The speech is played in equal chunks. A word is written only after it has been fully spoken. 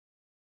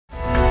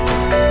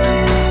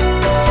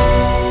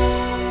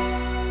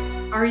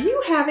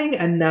having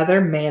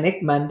another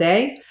manic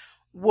Monday?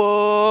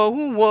 Whoa,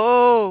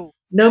 whoa.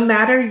 No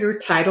matter your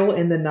title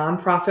in the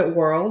nonprofit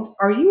world,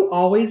 are you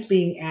always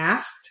being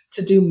asked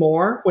to do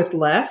more with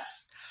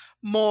less?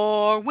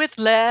 More with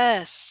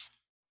less.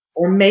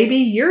 Or maybe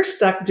you're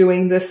stuck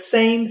doing the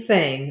same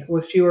thing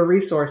with fewer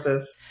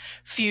resources.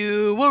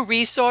 Fewer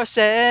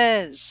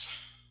resources.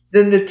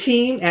 Then the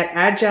team at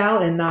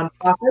Agile in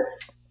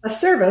Nonprofits, a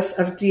service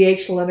of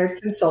DH Leonard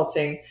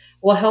Consulting,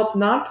 will help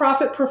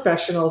nonprofit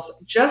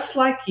professionals just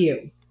like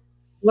you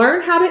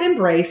learn how to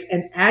embrace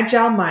an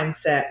agile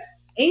mindset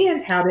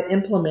and how to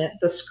implement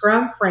the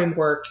Scrum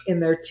framework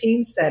in their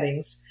team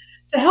settings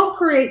to help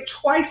create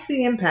twice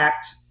the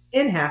impact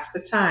in half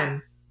the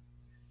time.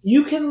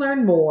 You can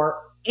learn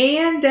more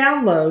and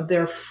download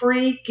their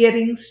free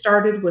Getting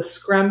Started with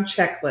Scrum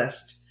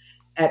checklist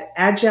at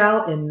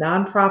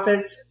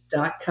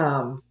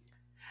agileinnonprofits.com.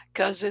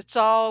 'Cause it's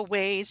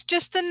always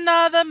just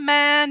another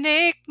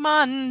manic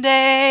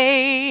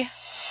Monday.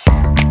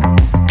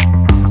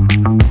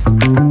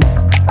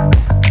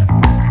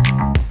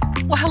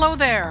 Well, hello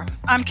there.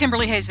 I'm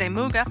Kimberly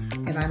Hayes-Muga.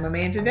 And I'm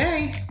Amanda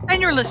Day.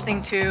 And you're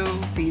listening to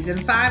Season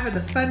 5 of the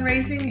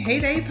Fundraising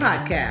Heyday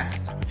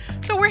podcast.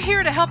 So we're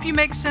here to help you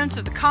make sense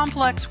of the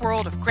complex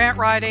world of grant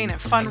writing and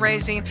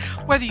fundraising,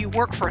 whether you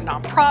work for a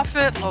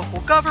nonprofit,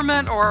 local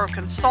government, or a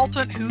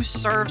consultant who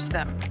serves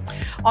them.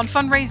 On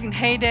Fundraising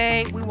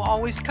Heyday, we will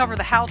always cover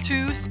the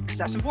how-tos, because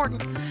that's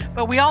important,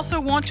 but we also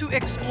want to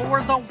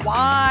explore the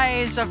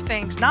whys of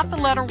things, not the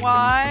letter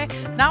Y,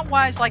 not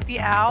whys like the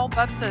owl,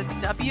 but the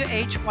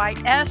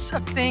WHYS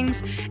of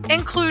things,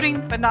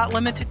 including, but not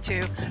limited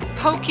to,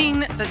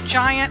 poking the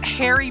giant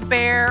hairy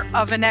bear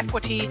of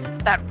inequity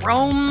that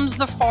roams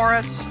the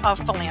forests of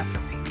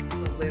philanthropy.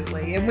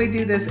 Absolutely. And we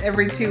do this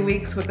every 2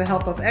 weeks with the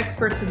help of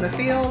experts in the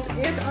field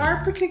and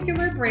our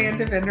particular brand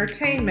of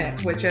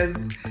entertainment, which,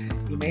 as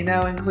you may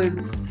know,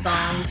 includes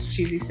songs,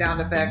 cheesy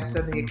sound effects,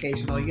 and the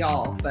occasional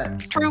y'all. But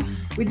True.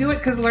 We do it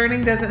because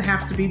learning doesn't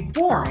have to be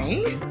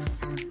boring.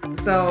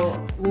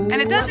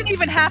 And it doesn't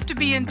even have to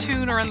be in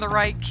tune or in the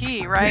right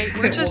key, right?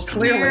 We're just well,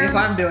 clearly, here. If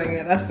I'm doing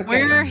it, that's the case.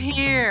 We're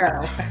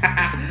here.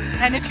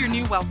 And if you're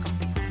new, welcome.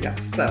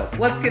 Yes. So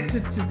let's get to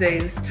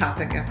today's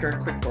topic after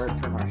a quick word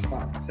from our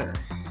sponsor.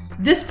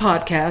 This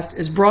podcast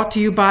is brought to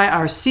you by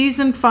our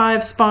Season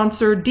 5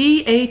 sponsor,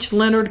 D.H.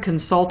 Leonard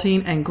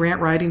Consulting and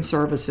Grant Writing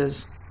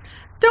Services.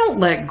 Don't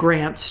let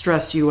grants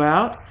stress you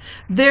out.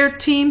 Their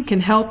team can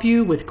help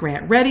you with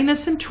grant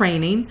readiness and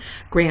training,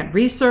 grant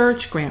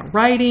research, grant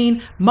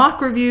writing,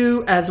 mock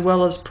review, as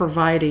well as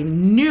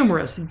providing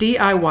numerous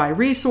DIY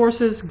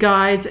resources,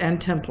 guides, and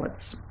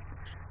templates.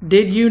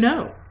 Did you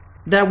know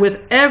that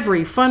with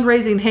every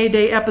Fundraising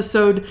Heyday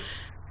episode,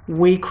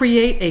 we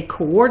create a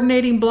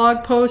coordinating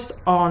blog post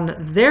on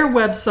their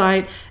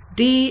website,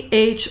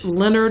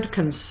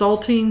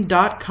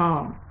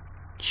 dhleonardconsulting.com.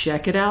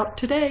 Check it out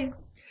today.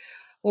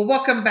 Well,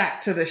 welcome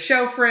back to the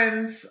show,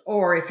 friends,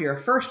 or if you're a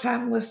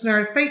first-time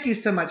listener, thank you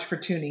so much for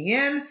tuning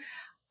in.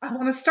 I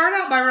want to start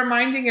out by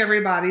reminding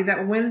everybody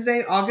that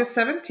Wednesday, August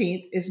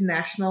 17th is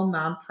National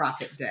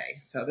Nonprofit Day.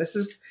 So this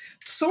is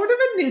sort of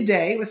a new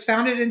day. It was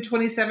founded in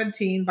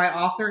 2017 by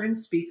author and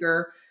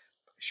speaker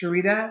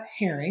Sharita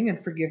Herring,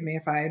 and forgive me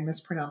if I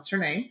mispronounce her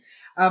name.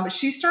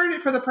 She started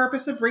it for the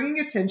purpose of bringing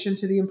attention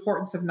to the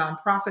importance of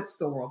nonprofits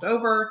the world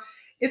over.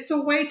 It's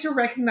a way to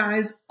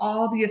recognize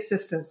all the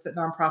assistance that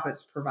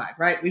nonprofits provide,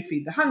 right? We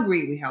feed the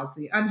hungry, we house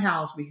the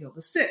unhoused, we heal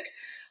the sick,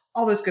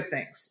 all those good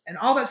things. And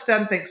all that's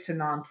done thanks to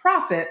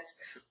nonprofits,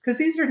 because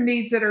these are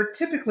needs that are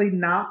typically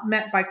not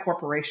met by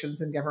corporations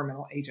and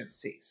governmental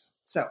agencies.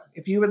 So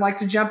if you would like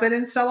to jump in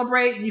and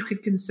celebrate, you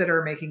could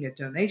consider making a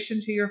donation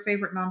to your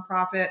favorite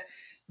nonprofit,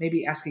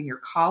 maybe asking your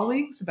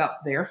colleagues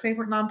about their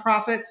favorite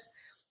nonprofits.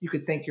 You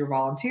could thank your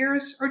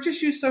volunteers or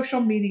just use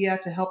social media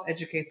to help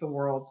educate the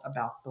world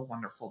about the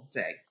wonderful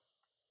day.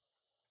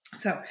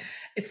 So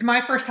it's my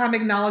first time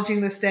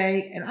acknowledging this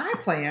day, and I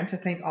plan to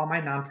thank all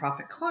my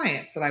nonprofit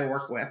clients that I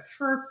work with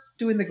for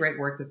doing the great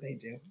work that they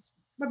do.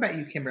 What about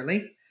you,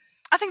 Kimberly?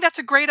 I think that's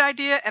a great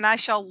idea, and I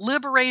shall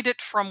liberate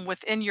it from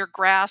within your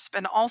grasp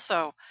and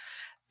also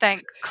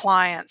thank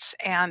clients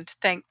and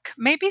thank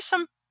maybe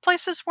some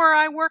places where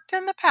I worked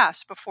in the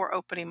past before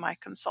opening my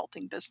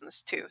consulting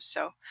business too.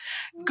 So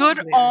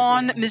good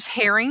on Ms.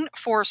 Herring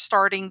for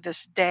starting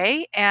this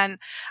day. And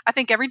I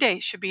think every day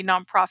should be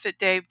Nonprofit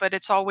Day, but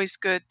it's always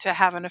good to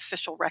have an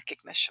official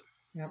recognition.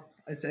 Yep.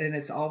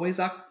 It's always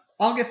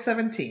August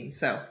 17th.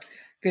 So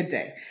good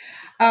day.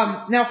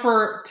 Now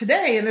for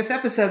today in this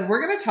episode,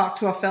 we're going to talk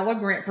to a fellow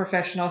grant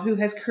professional who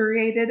has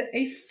created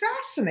a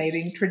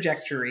fascinating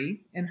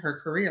trajectory in her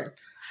career.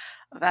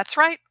 That's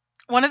right.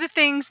 One of the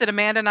things that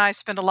Amanda and I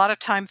spend a lot of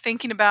time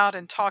thinking about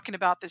and talking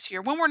about this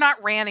year, when we're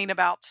not ranting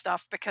about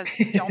stuff, because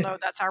y'all know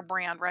that's our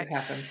brand, right? It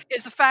happens.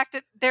 Is the fact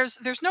that there's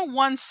no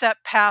one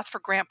set path for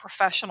grant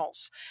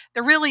professionals.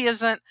 There really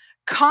isn't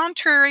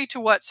contrary to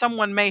what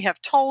someone may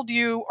have told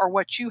you or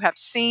what you have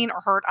seen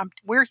or heard,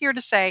 we're here to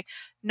say,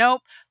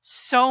 nope,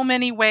 so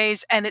many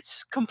ways, and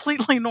it's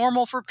completely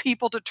normal for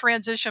people to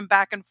transition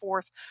back and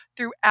forth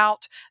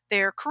throughout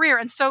their career.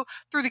 And so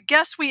through the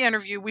guests we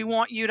interview, we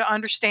want you to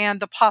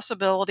understand the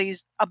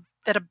possibilities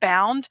that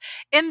abound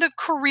in the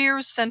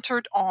careers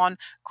centered on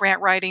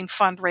grant writing,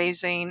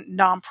 fundraising,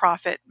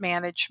 nonprofit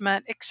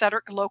management, et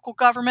cetera, local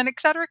government, et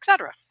cetera, et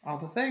cetera. All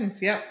the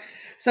things, yep.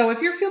 So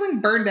if you're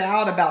feeling burned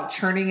out about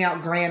churning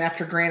out grant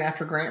after grant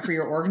after grant for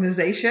your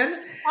organization,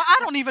 well, I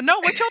don't even know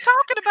what you're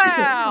talking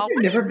about.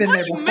 You've never been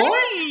there before.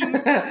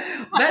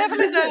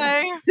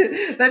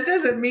 That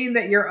doesn't mean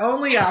that your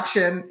only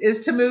option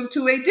is to move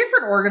to a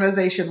different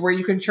organization where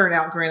you can churn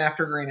out grant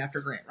after grant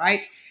after grant,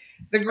 right?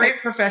 The grant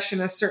profession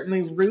is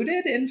certainly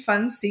rooted in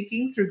fund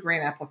seeking through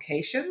grant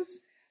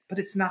applications, but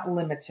it's not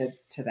limited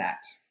to that.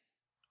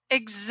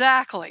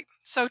 Exactly.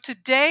 So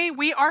today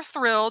we are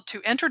thrilled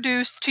to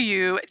introduce to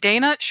you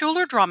Dana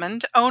Schuler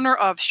Drummond, owner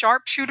of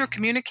Sharpshooter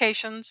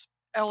Communications,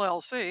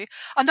 LLC,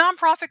 a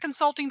nonprofit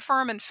consulting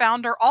firm and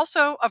founder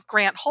also of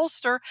Grant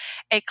Holster,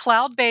 a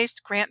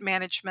cloud-based grant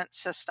management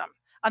system.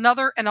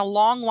 Another in a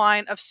long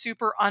line of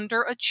super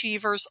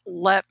underachievers.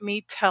 Let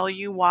me tell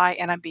you why,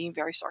 and I'm being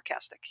very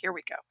sarcastic. Here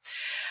we go.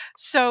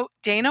 So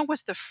Dana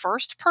was the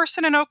first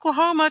person in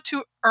Oklahoma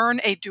to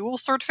earn a dual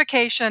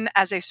certification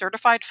as a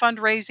certified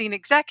fundraising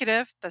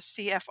executive, the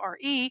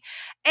CFRE,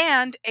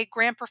 and a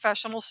grant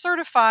professional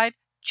certified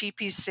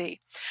GPC.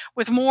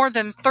 With more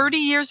than 30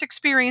 years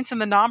experience in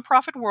the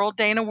nonprofit world,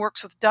 Dana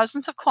works with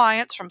dozens of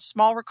clients from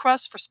small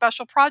requests for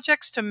special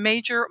projects to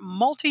major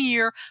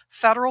multi-year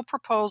federal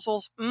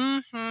proposals.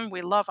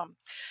 We love them.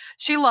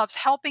 She loves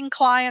helping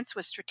clients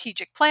with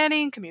strategic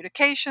planning,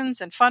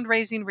 communications, and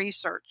fundraising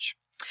research.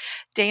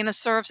 Dana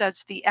serves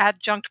as the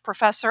adjunct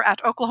professor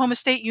at Oklahoma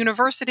State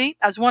University,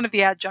 as one of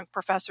the adjunct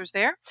professors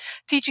there,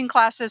 teaching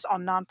classes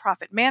on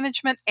nonprofit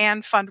management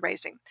and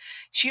fundraising.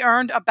 She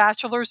earned a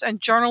bachelor's in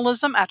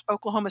journalism at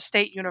Oklahoma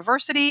State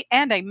University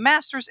and a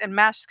master's in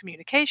mass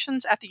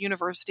communications at the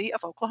University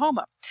of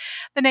Oklahoma.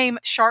 The name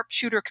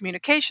Sharpshooter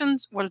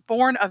Communications was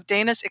born of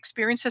Dana's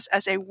experiences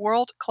as a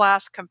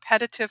world-class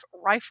competitive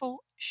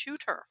rifle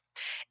shooter.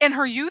 In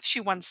her youth,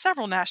 she won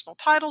several national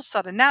titles,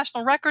 set a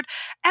national record,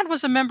 and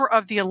was a member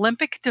of the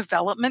Olympic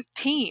development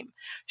team.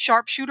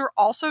 Sharpshooter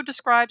also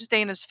describes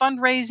Dana's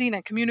fundraising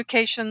and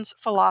communications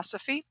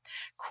philosophy,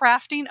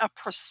 crafting a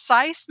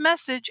precise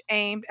message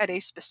aimed at a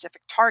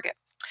specific target.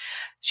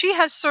 She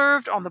has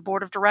served on the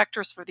board of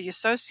directors for the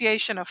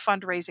Association of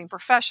Fundraising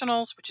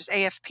Professionals, which is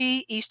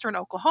AFP, Eastern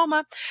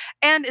Oklahoma,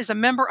 and is a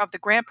member of the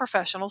Grant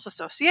Professionals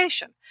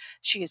Association.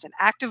 She is an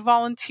active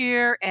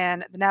volunteer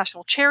in the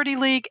National Charity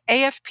League,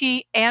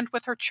 AFP, and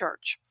with her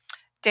church.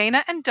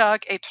 Dana and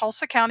Doug, a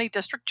Tulsa County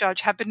district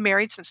judge, have been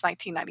married since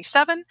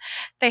 1997.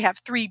 They have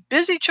 3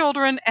 busy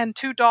children and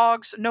 2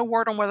 dogs. No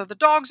word on whether the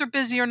dogs are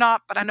busy or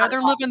not, but I know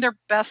they're living their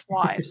best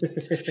lives.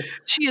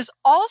 She is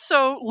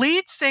also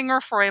lead singer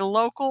for a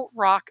local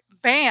rock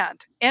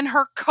band. In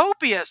her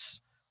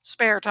copious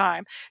spare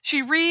time,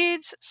 she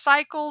reads,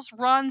 cycles,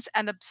 runs,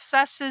 and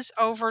obsesses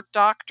over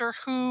Doctor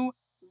Who.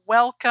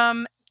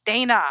 Welcome,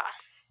 Dana.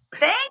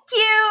 Thank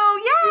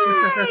you.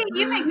 Yay.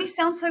 You make me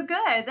sound so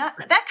good. That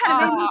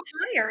kind of made me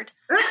tired.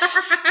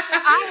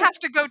 I have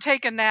to go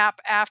take a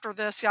nap after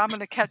this. Yeah, I'm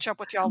going to catch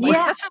up with y'all later.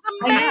 Yes, This is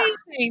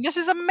amazing. This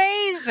is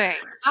amazing.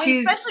 I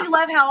especially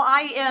love how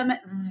I am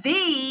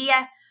the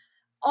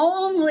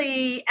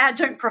only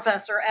adjunct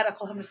professor at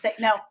Oklahoma State.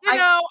 No,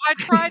 I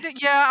tried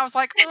it. Yeah, I was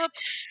like,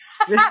 oops.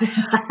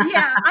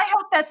 Yeah, I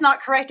hope that's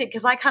not corrected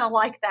because I kind of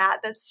like that.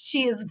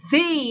 She is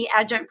the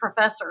adjunct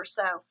professor.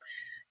 So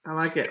I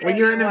like it. Well,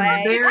 you're in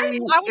a very...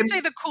 I would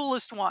say the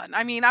coolest one.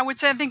 I mean, I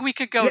think we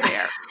could go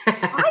there.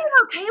 I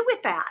am okay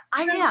with that.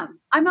 I am.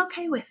 I'm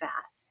okay with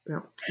that.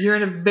 Yeah. You're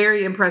in a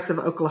very impressive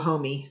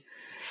Oklahoma.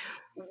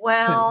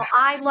 Well,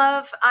 I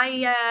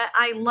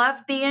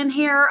love being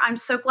here. I'm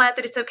so glad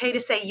that it's okay to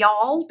say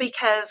y'all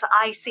because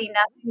I see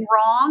nothing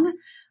wrong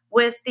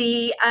with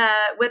a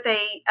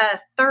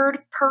third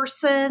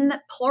person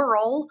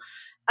plural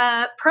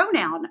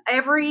pronoun.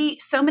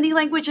 So many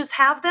languages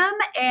have them,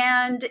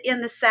 and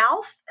in the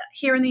South,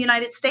 here in the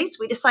United States,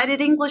 we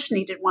decided English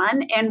needed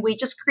one, and we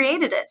just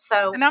created it.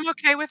 So, and I'm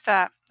okay with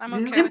that.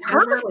 I'm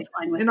perfectly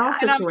fine with in all that.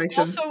 situations.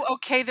 And I'm also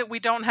okay that we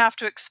don't have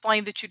to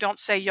explain that you don't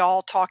say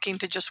y'all talking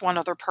to just one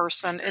other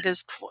person. It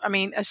is,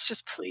 it's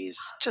just please.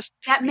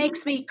 That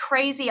makes me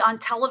crazy on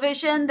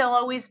television. They'll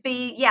always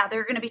be,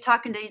 they're going to be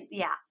talking to,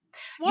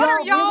 What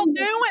are y'all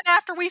doing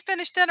after we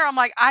finish dinner? I'm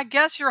like, I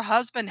guess your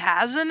husband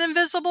has an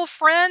invisible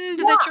friend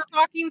that you're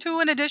talking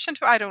to in addition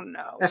to, I don't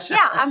know.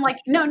 I'm like,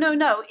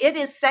 no. It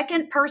is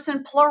second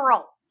person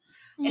plural.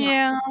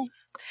 Yeah.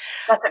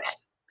 That's okay.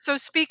 So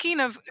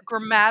speaking of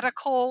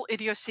grammatical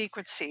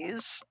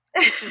idiosyncrasies,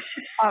 this is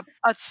a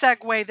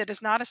segue that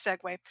is not a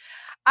segue.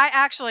 I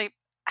actually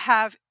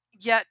have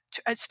yet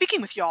to, speaking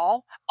with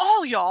all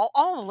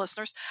the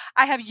listeners,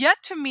 I have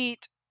yet to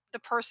meet the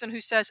person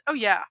who says, oh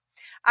yeah,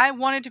 I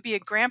wanted to be a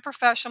grant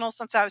professional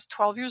since I was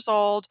 12 years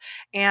old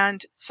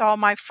and saw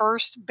my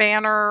first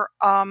banner,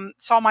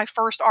 saw my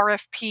first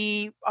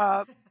RFP.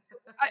 I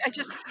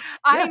just,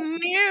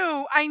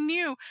 Yeah. I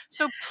knew.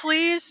 So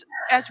please,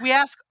 as we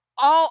ask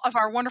all of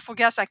our wonderful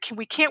guests,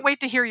 we can't wait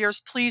to hear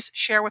yours. Please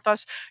share with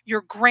us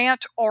your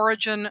grant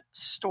origin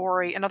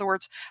story. In other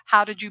words,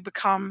 how did you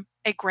become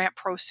a Grant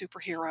Pro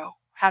superhero?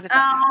 How did that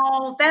happen?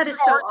 Oh, that is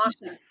so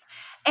awesome.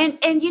 And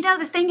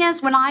the thing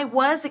is, when I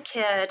was a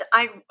kid,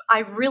 I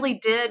really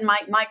did,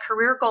 my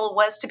career goal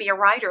was to be a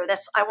writer.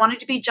 I wanted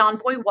to be John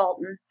Boy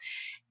Walton.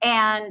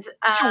 And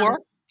Sure.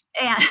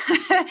 and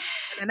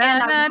Na, and I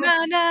na, would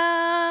na,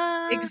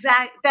 na.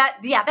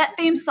 that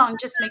theme song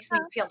just makes me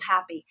feel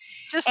happy.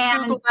 Just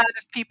And Google that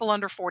if people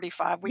under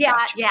 45. We yeah,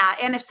 got you. yeah.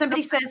 And if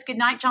somebody says good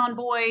night, John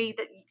Boy,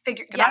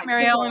 Good night,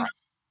 Mary Ellen.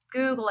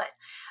 Google it.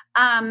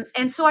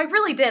 And so I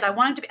really did. I've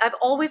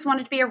always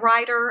wanted to be a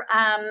writer.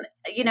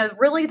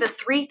 Really the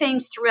three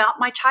things throughout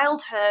my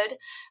childhood.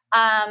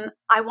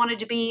 I wanted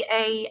to be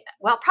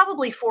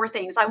probably four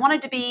things. I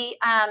wanted to be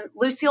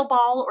Lucille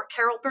Ball or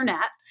Carol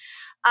Burnett.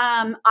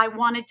 I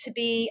wanted to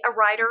be a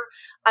writer.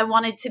 I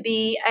wanted to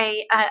be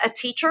a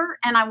teacher,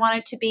 and I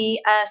wanted to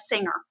be a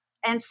singer.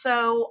 And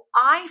so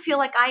I feel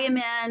like I am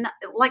in,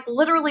 like,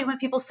 literally when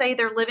people say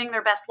they're living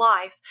their best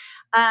life,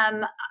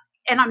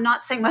 and I'm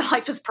not saying my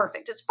life is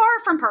perfect. It's far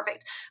from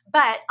perfect.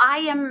 But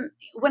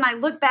when I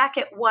look back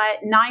at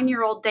what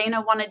 9-year-old Dana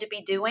wanted to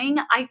be doing,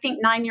 I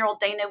think 9-year-old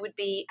Dana would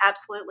be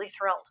absolutely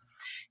thrilled.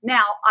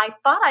 Now, I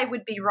thought I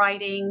would be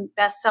writing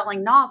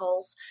best-selling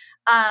novels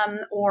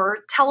or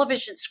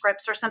television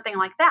scripts or something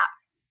like that.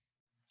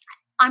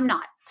 I'm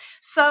not.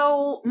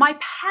 So my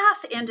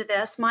path into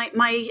this,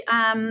 my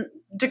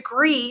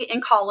degree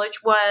in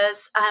college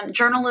was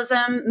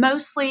journalism,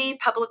 mostly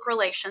public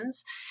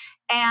relations.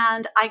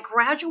 And I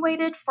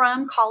graduated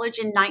from college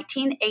in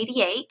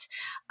 1988,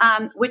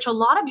 which a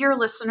lot of your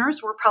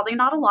listeners were probably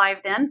not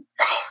alive then.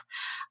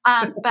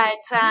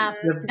 But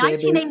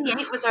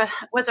 1988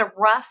 was a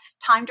rough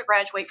time to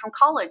graduate from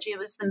college. It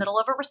was the middle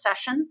of a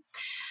recession.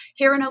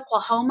 Here in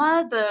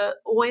Oklahoma, the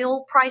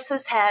oil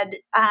prices had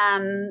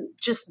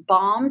just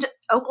bombed.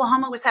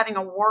 Oklahoma was having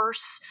a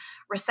worse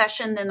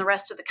recession than the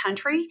rest of the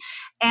country.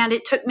 And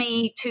it took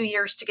me 2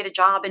 years to get a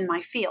job in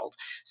my field.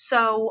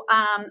 So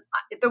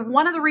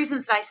one of the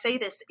reasons that I say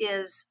this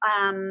is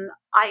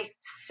I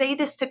say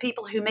this to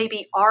people who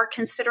maybe are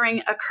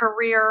considering a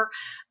career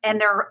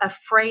and they're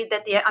afraid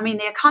that the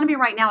economy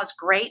right now is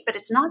great, but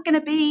it's not going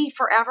to be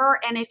forever.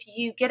 And if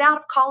you get out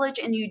of college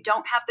and you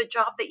don't have the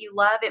job that you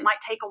love, it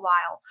might take a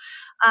while.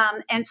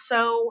 And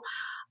so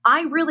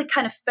I really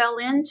kind of fell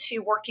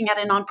into working at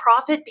a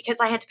nonprofit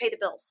because I had to pay the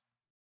bills.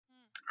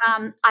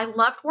 I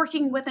loved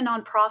working with a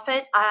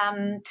nonprofit.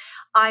 I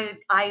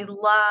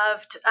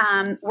loved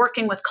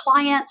working with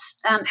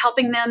clients,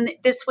 helping them.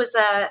 This was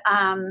a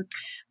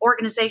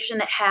organization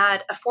that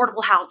had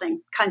affordable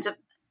housing kinds of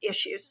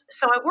issues.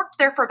 So I worked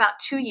there for about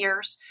 2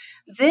 years.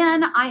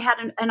 Then I had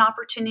an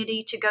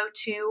opportunity to go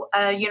to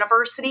a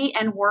university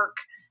and work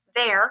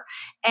there.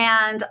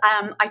 And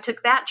I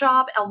took that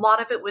job. A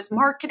lot of it was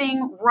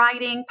marketing,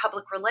 writing,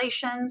 public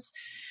relations.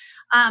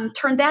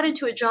 Turned that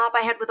into a job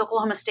I had with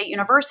Oklahoma State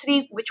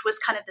University, which was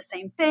kind of the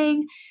same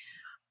thing.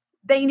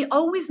 They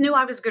always knew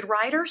I was a good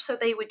writer, so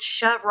they would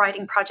shove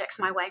writing projects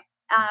my way.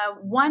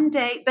 One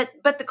day,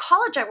 but the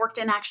college I worked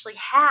in actually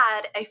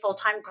had a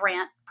full-time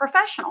grant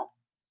professional.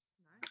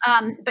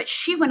 But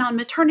she went on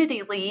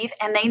maternity leave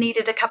and they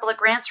needed a couple of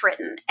grants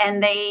written.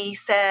 And they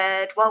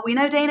said, well, we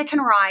know Dana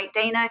can write.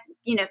 Dana,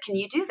 can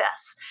you do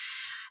this?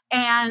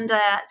 And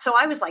so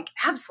I was like,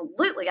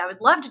 absolutely, I would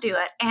love to do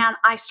it. And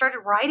I started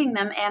writing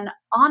them. And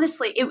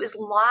honestly, it was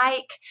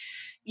like,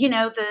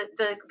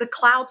 the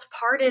clouds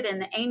parted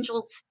and the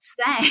angels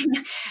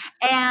sang.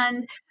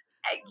 And,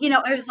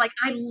 I was like,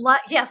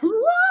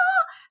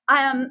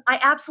 I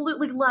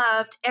absolutely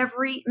loved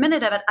every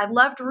minute of it. I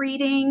loved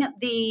reading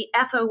the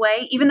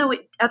FOA, even though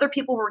other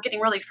people were getting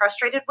really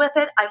frustrated with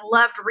it. I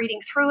loved reading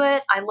through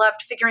it. I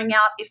loved figuring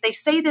out if they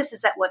say this,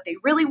 is that what they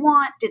really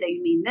want? Do they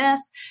mean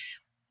this?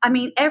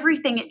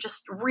 Everything, it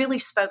just really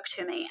spoke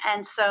to me.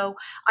 And so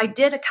I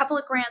did a couple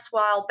of grants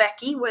while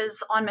Becky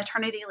was on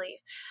maternity leave.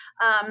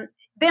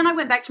 Then I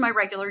went back to my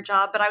regular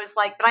job, but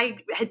I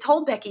had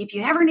told Becky, if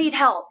you ever need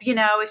help,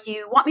 if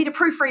you want me to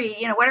proofread,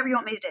 whatever you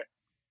want me to do.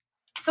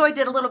 So I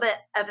did a little bit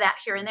of that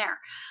here and there.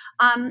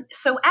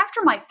 So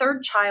after my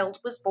third child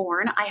was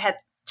born, I had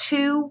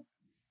 2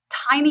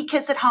 tiny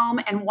kids at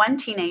home and 1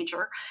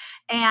 teenager.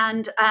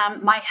 And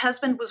my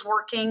husband was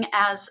working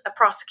as a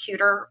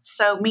prosecutor,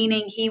 so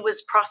meaning he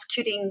was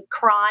prosecuting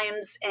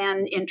crimes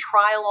and in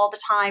trial all the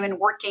time and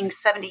working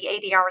 70,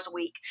 80 hours a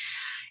week.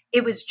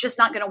 It was just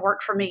not going to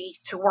work for me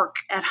to work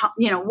at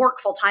home,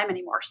 work full time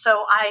anymore.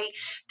 So I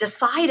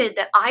decided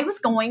that I was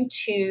going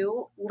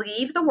to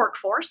leave the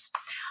workforce.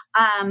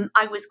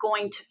 I was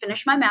going to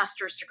finish my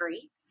master's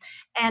degree.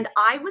 And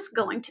I was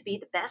going to be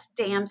the best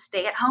damn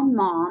stay-at-home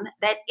mom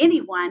that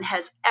anyone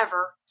has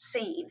ever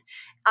seen.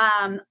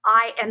 And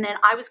then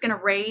I was going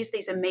to raise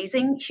these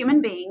amazing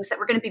human beings that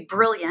were going to be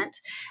brilliant.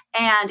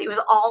 And it was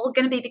all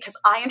going to be because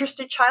I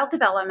understood child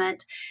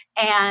development,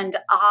 and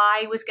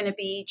I was going to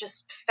be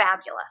just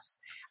fabulous.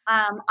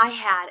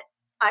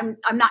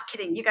 I'm not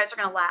kidding. You guys are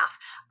going to laugh.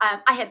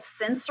 I had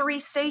sensory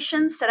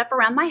stations set up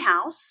around my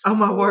house. Oh,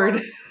 my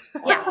word.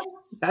 Yeah.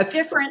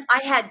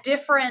 I had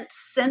different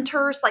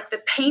centers, like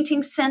the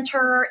painting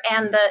center,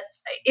 and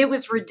it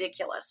was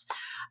ridiculous.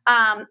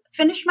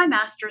 Finished my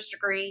master's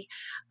degree,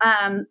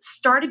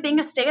 started being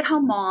a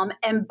stay-at-home mom.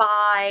 And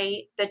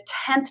by the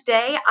 10th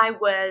day, I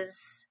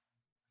was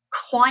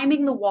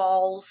climbing the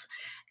walls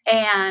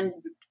and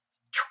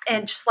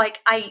just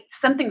like,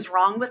 something's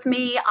wrong with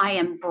me. I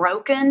am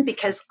broken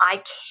because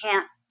I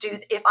can't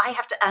if I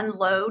have to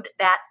unload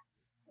that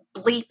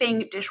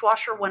bleeping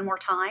dishwasher one more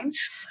time,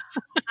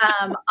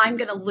 I'm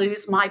going to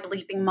lose my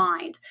bleeping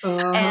mind.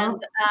 Uh-huh.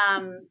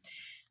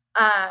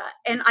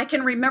 And I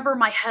can remember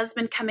my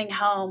husband coming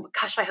home.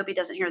 Gosh, I hope he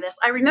doesn't hear this.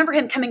 I remember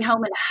him coming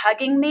home and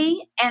hugging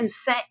me and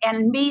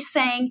me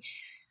saying,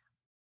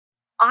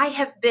 I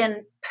have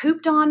been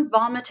pooped on,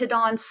 vomited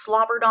on,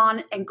 slobbered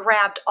on, and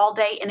grabbed all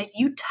day. And if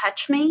you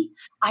touch me,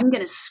 I'm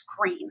going to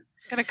scream.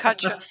 I'm going to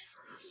cut you.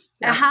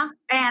 Uh-huh.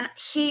 And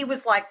he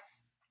was like,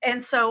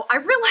 and so I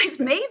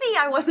realized maybe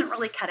I wasn't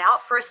really cut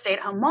out for a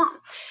stay-at-home mom.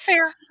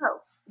 Fair.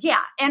 So,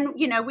 yeah. And,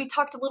 we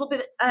talked a little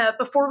bit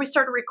before we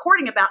started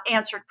recording about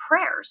answered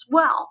prayers.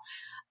 Well,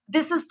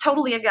 this is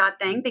totally a God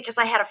thing, because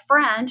I had a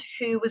friend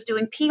who was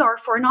doing PR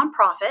for a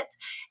nonprofit,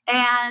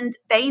 and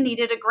they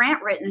needed a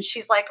grant written.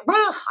 She's like,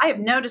 well, I have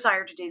no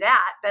desire to do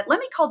that, but let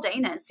me call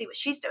Dana and see what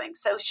she's doing.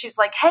 So she was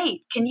like,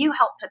 hey, can you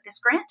help put this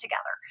grant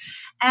together?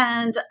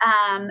 And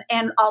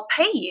I'll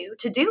pay you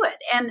to do it.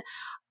 And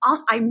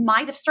I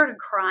might have started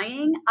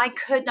crying. I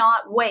could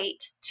not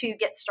wait to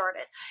get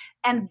started.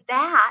 And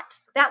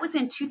that was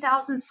in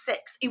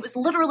 2006. It was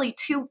literally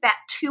 2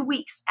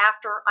 weeks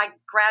after I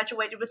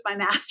graduated with my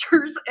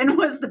master's and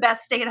was the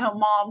best stay-at-home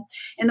mom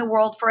in the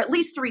world for at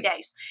least 3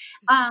 days.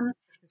 And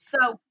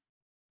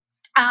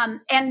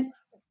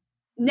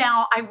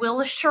now I will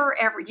assure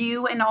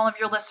you and all of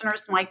your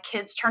listeners, my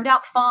kids turned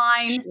out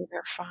fine. Sure,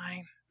 they're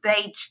fine.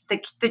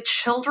 The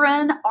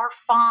children are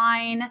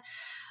fine.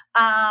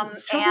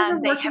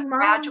 And they have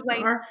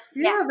graduated.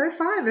 They're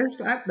fine. They're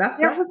fine.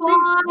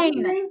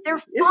 They're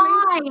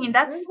fine.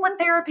 That's what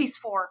therapy's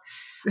for.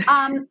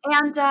 But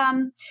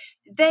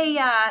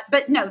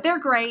no, they're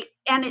great.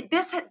 And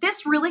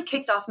this really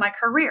kicked off my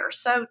career.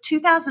 So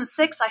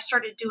 2006, I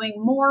started doing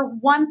more.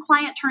 1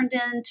 client turned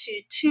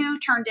into 2,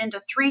 turned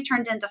into 3,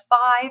 turned into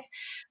 5.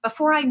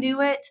 Before I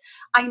knew it,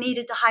 I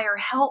needed to hire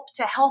help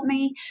to help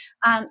me.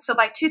 So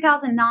by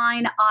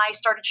 2009, I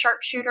started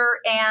Sharpshooter,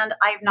 and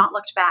I have not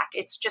looked back.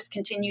 It's just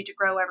continued to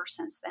grow ever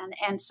since then.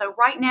 And so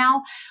right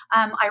now,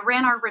 I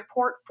ran our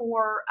report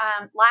for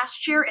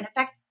last year. And in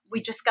fact,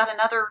 we just got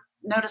another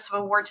notice of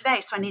award today,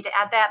 so I need to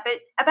add that, but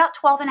about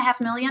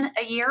 $12.5 million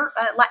a year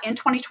in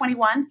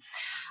 2021.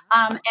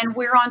 And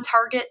we're on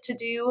target to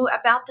do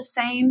about the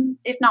same,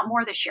 if not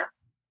more, this year.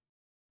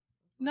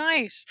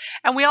 Nice.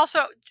 And we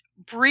also,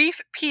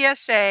 brief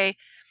PSA,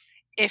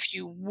 if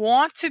you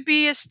want to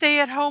be a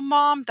stay-at-home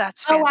mom,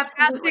 that's fantastic.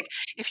 Absolutely.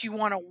 If you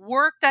want to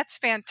work, that's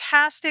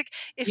fantastic.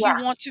 If Yes.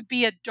 you want to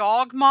be a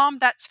dog mom,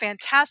 that's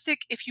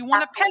fantastic. If you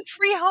want Absolutely. a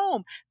pet-free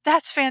home,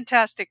 that's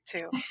fantastic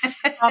too.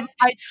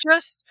 I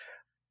just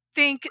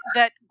think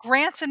that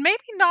grants, and maybe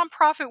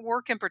nonprofit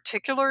work in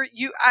particular,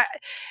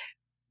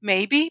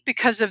 maybe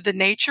because of the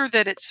nature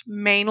that it's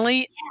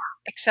mainly,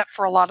 except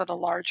for a lot of the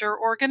larger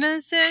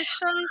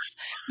organizations,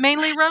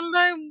 mainly run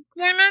by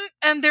women,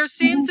 and there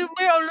seems to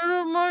be a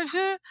little more,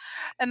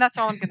 and that's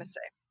all I'm going to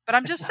say. But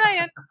I'm just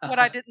saying what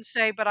I didn't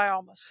say, but I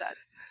almost said.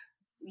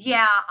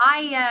 Yeah,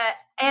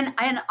 and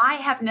I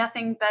have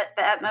nothing but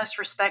the utmost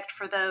respect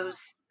for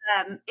those,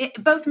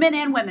 both men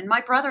and women.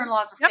 My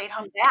brother-in-law is a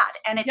stay-at-home dad,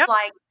 and it's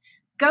like,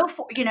 go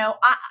for,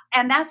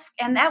 and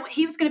that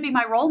he was going to be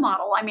my role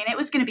model. I mean, it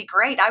was going to be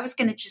great. I was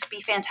going to just be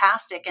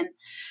fantastic. And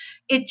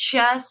it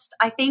just,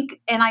 I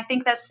think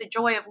that's the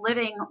joy of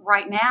living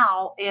right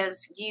now,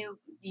 is you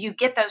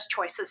get those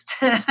choices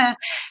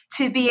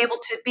to be able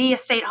to be a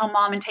stay-at-home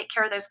mom and take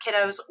care of those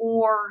kiddos,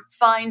 or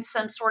find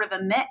some sort of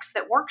a mix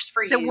that works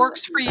for you. That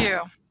works for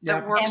you.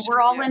 Yep. And we're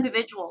all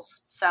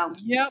individuals. So.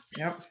 Yep.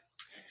 Very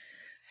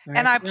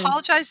and I good.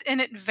 apologize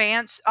in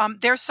advance.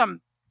 There's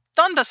some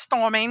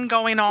thunderstorming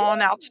going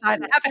on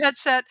outside. I have a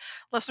headset.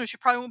 Listeners, you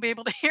probably won't be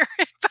able to hear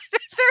it, but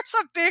if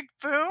there's a big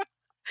boom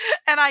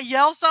and I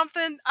yell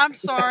something, I'm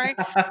sorry.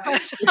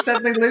 We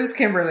suddenly lose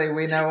Kimberly.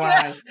 We know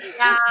why.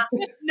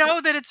 Just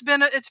know that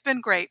it's been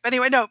great. But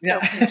anyway, no,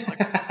 seriously.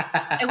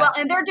 Well,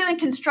 and they're doing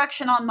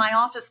construction on my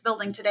office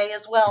building today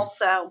as well.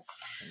 So,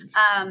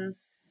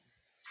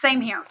 same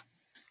here.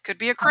 Could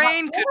be a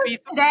crane. Could be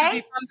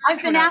today.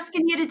 I've been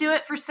asking you to do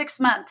it for 6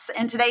 months,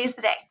 and today is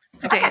the day.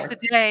 Today is the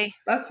day.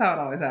 That's how it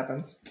always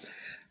happens.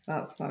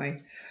 That's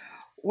funny.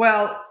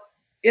 Well,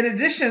 in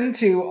addition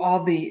to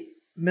all the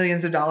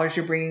millions of dollars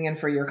you're bringing in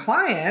for your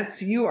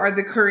clients, you are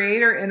the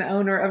creator and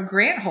owner of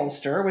Grant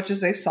Holster, which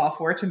is a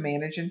software to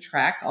manage and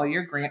track all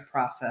your grant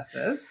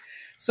processes.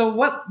 So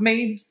what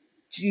made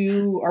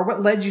you, or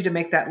what led you to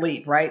make that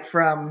leap, right?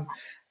 From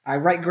I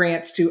write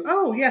grants to,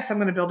 oh yes, I'm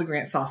going to build a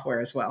grant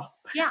software as well.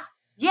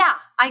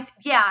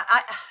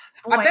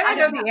 Boy, I bet I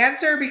know the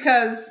answer,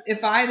 because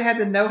if I had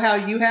the know-how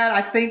you had,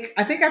 I think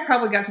I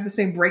probably got to the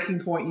same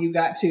breaking point you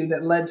got to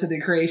that led to the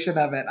creation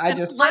of it.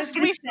 Lest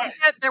we forget,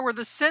 there were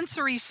the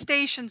sensory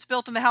stations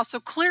built in the house.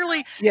 So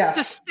clearly, yes.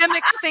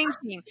 systemic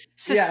thinking.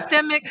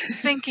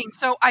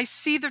 So I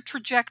see the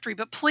trajectory,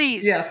 but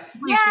please.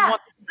 Yes. Yeah.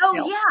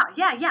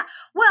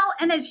 Well,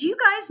 and as you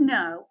guys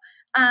know,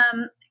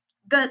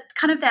 the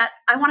kind of that,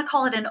 I want to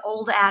call it an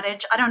old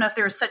adage. I don't know if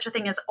there is such a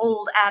thing as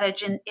old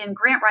adage in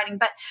grant writing,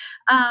 but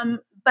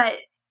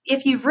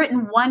if you've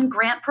written one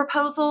grant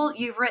proposal,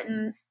 you've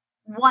written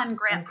one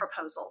grant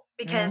proposal,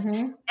 because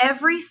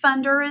every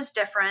funder is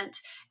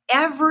different.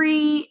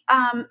 Every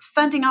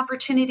funding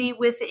opportunity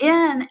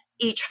within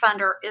each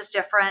funder is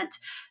different.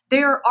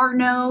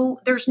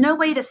 There's no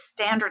way to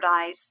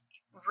standardize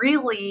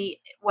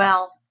really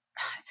well.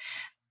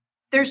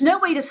 There's no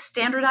way to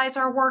standardize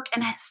our work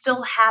and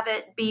still have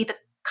it be the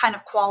kind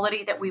of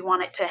quality that we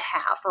want it to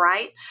have,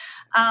 right?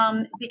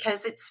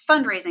 Because it's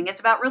fundraising, it's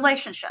about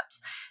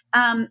relationships.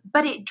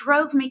 But it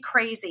drove me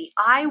crazy.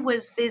 I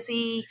was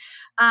busy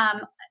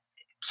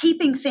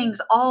keeping things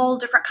all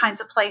different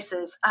kinds of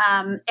places.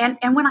 And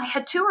when I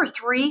had 2 or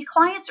 3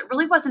 clients, it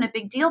really wasn't a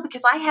big deal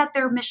because I had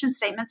their mission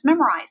statements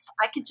memorized.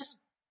 I could just,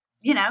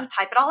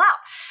 type it all out.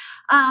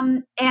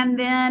 And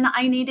then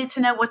I needed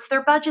to know what's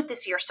their budget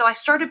this year. So I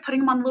started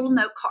putting them on little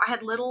I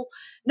had little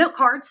note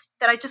cards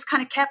that I just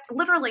kind of kept.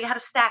 Literally, I had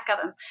a stack of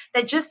them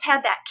that just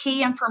had that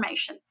key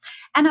information.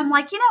 And I'm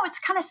like, it's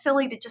kind of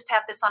silly to just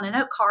have this on a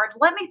note card.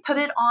 Let me put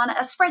it on a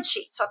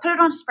spreadsheet. So I put it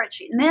on a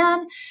spreadsheet. And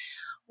then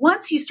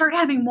once you start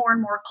having more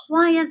and more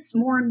clients,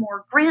 more and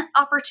more grant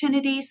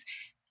opportunities,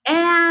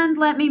 and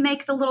let me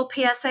make the little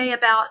PSA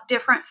about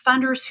different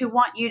funders who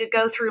want you to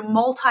go through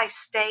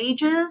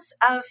multi-stages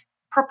of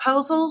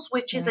proposals,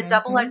 which is a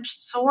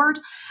double-edged sword,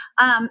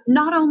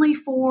 not only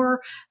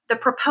for the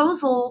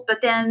proposal,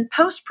 but then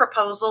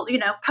post-proposal,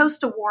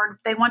 post-award,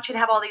 they want you to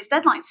have all these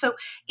deadlines. So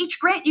each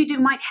grant you do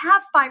might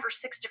have 5 or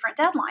 6 different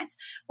deadlines.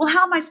 Well,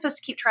 how am I supposed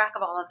to keep track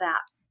of all of that?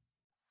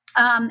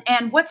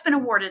 And what's been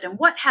awarded and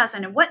what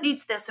hasn't and what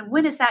needs this and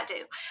when is that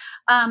due?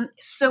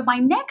 So my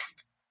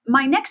next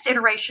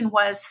iteration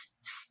was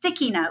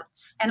sticky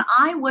notes, and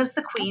I was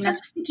the queen of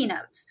sticky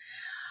notes.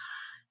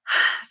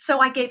 So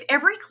I gave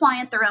every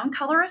client their own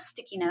color of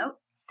sticky note,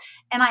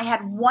 and I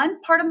had one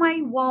part of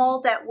my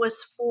wall that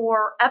was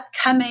for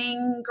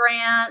upcoming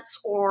grants,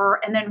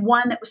 and then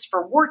one that was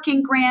for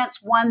working grants,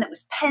 one that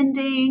was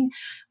pending,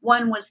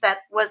 one that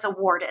was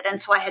awarded. And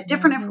so I had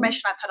different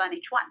information I put on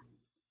each one.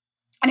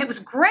 And it was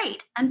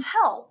great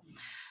until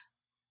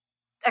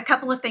a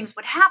couple of things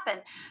would happen.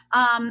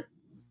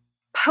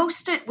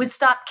 Post-it would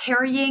stop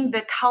carrying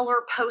the color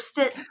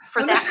Post-it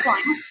for that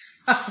client.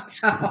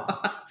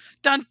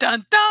 Dun,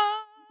 dun,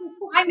 dun.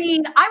 I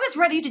mean, I was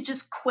ready to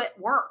just quit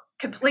work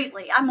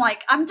completely. I'm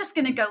like, I'm just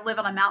going to go live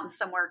on a mountain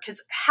somewhere,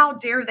 because how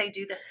dare they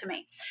do this to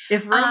me?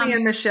 If Romy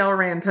and Michelle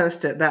ran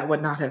Post-it, that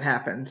would not have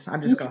happened.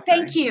 I'm just going to say.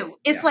 Thank you.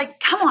 It's like,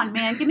 come on,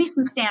 man, give me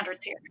some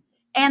standards here.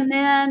 And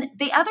then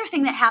the other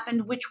thing that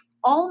happened, which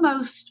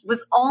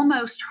was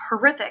almost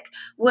horrific,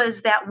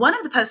 was that one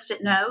of the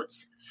Post-it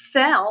notes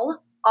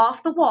fell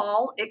off the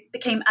wall. It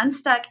became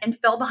unstuck and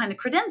fell behind the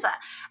credenza.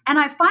 And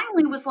I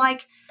finally was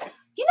like,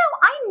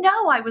 I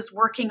know I was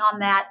working on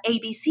that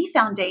ABC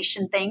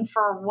Foundation thing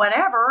for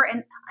whatever.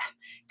 And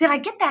did I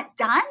get that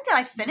done? Did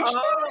I finish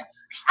that?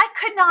 I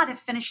could not have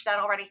finished that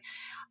already.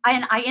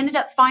 And I ended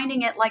up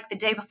finding it like the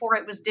day before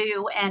it was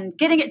due and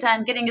getting it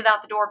done, getting it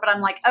out the door. But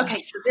I'm like,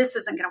 okay, so this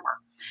isn't going to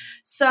work.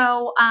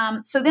 So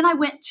then I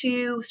went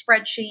to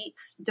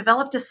spreadsheets,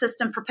 developed a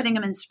system for putting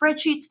them in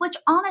spreadsheets, which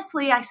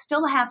honestly, I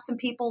still have some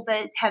people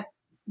that have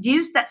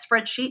used that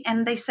spreadsheet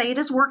and they say it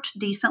has worked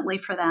decently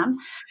for them.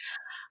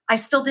 I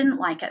still didn't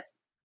like it.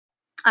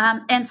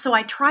 And so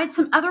I tried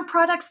some other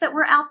products that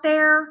were out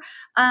there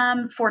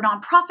for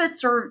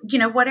nonprofits or,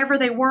 whatever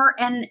they were.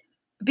 And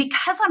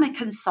because I'm a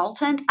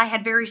consultant, I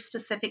had very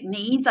specific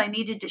needs. I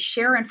needed to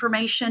share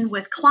information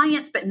with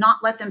clients, but not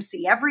let them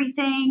see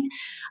everything.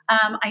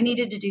 I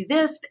needed to do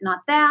this, but not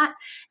that.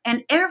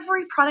 And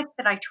every product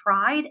that I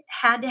tried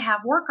had to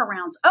have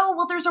workarounds. Oh,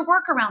 well, there's a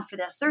workaround for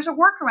this. There's a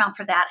workaround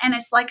for that. And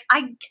it's like,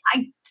 I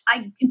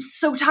am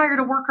so tired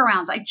of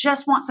workarounds. I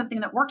just want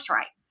something that works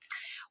right.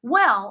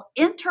 Well,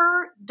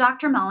 enter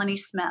Dr. Melanie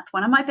Smith,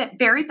 one of my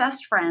very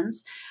best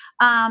friends,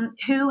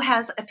 who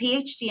has a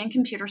PhD in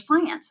computer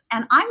science.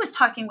 And I was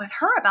talking with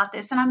her about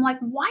this, and I'm like,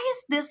 why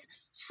is this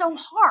so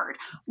hard?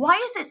 Why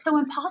is it so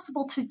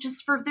impossible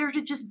for there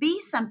to just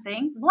be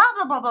something, blah,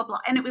 blah, blah, blah, blah.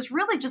 And it was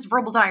really just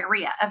verbal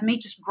diarrhea of me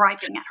just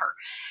griping at her.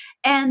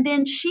 And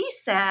then she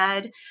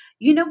said,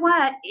 you know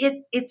what?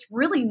 It's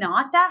really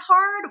not that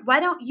hard.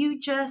 Why don't you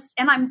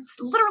and I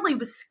literally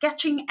was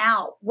sketching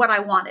out what I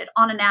wanted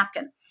on a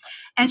napkin.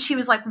 And she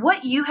was like,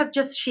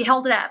 she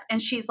held it up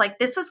and she's like,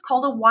 this is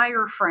called a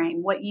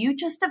wireframe. What you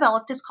just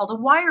developed is called a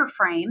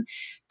wireframe.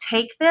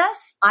 Take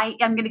this. I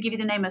am going to give you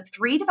the name of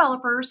 3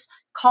 developers.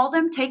 Call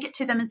them, take it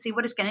to them and see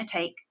what it's going to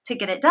take to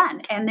get it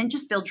done. And then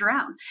just build your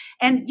own.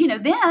 And,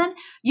 then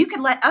you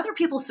could let other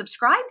people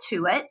subscribe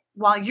to it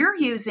while you're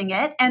using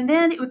it. And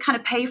then it would kind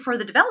of pay for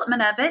the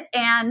development of it.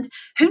 And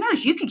who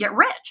knows, you could get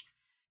rich.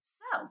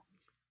 So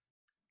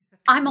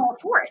I'm all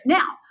for it.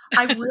 Now,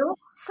 I will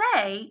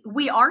say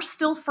we are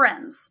still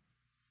friends.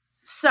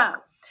 So,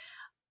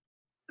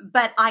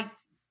 but I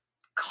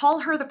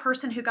call her the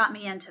person who got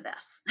me into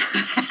this.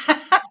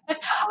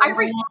 I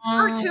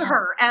refer to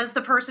her as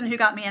the person who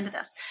got me into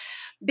this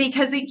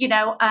because,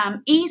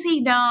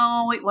 easy.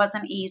 No, it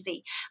wasn't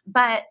easy,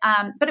 but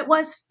it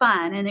was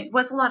fun. And it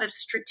was a lot of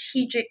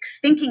strategic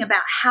thinking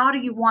about how do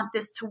you want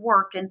this to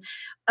work? And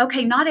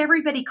okay, not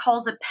everybody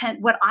calls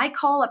what I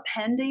call a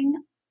pending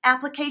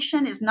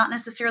application is not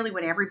necessarily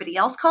what everybody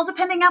else calls a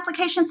pending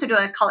application. So do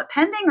I call it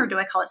pending or do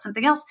I call it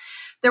something else?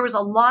 There was a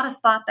lot of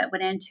thought that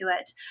went into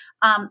it,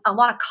 a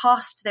lot of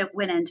cost that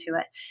went into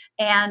it.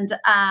 And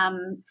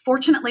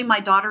fortunately,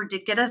 my daughter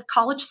did get a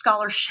college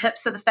scholarship.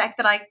 So the fact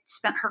that I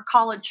spent her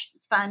college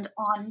fund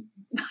on...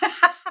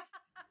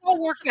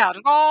 all worked out.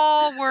 It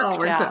all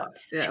worked out.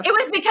 Yes. It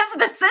was because of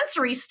the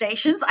sensory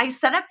stations I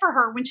set up for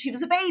her when she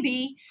was a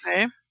baby.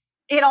 Okay.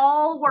 It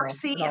all works.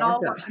 See, it all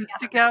works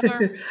together.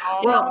 It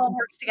all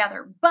works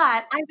together.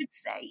 But I would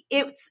say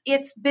it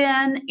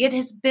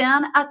has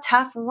been a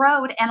tough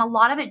road, and a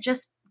lot of it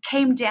just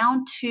came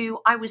down to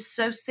I was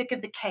so sick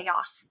of the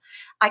chaos.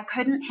 I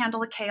couldn't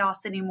handle the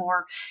chaos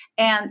anymore,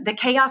 and the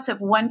chaos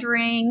of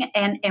wondering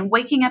and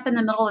waking up in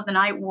the middle of the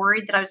night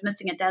worried that I was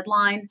missing a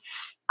deadline.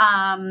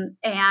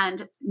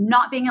 And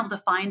not being able to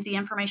find the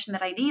information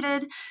that I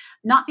needed,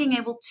 not being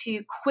able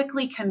to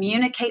quickly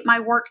communicate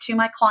my work to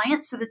my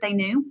clients so that they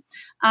knew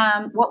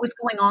what was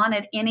going on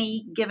at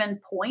any given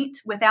point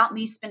without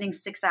me spending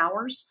 6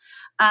 hours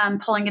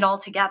pulling it all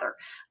together.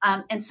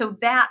 And so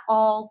that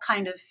all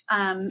kind of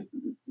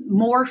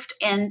morphed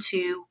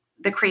into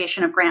the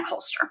creation of Grant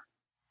Holster.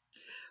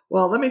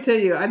 Well, let me tell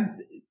you,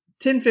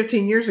 10,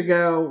 15 years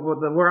ago,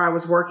 where I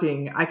was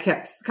working, I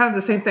kept kind of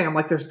the same thing. I'm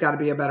like, there's got to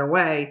be a better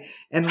way.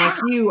 And like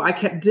you, I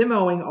kept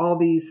demoing all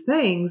these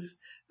things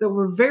that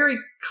were very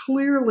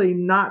clearly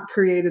not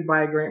created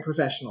by a grant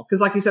professional. Because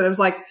like you said, it was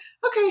like,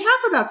 okay,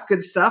 half of that's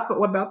good stuff, but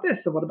what about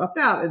this? And what about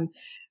that? And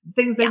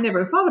things they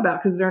never thought about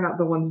because they're not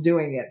the ones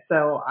doing it.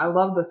 So I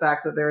love the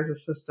fact that there is a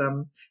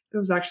system that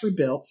was actually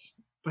built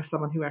by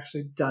someone who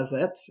actually does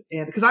it.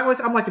 And because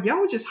I'm like, if y'all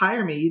would just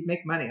hire me, you'd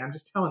make money. I'm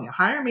just telling you,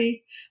 hire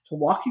me to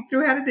walk you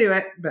through how to do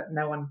it. But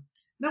no one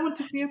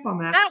took me up on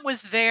that. That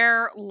was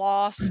their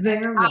loss.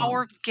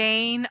 Our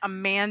gain,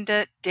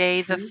 Amanda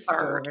Day the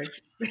Third.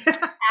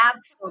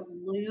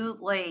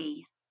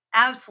 Absolutely.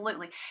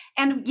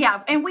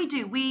 And we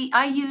do.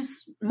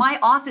 My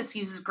office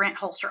uses Grant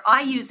Holster.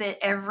 I use it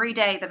every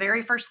day. The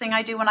very first thing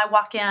I do when I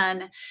walk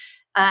in,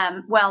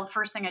 the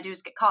first thing I do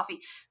is get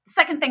coffee. The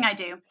second thing I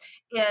do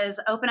is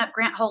open up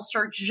Grant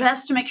Holster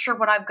just to make sure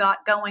what I've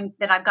got going,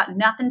 that I've got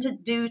nothing to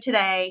do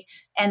today,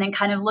 and then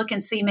kind of look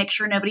and see, make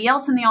sure nobody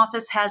else in the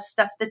office has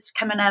stuff that's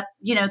coming up,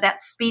 that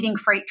speeding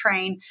freight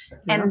train.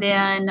 Yeah. And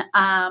then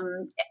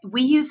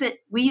we use it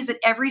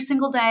every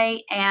single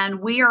day.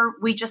 And we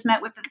just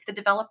met with the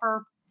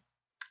developer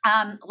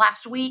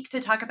last week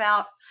to talk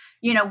about,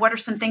 what are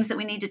some things that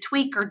we need to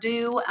tweak or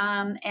do.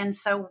 And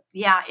so,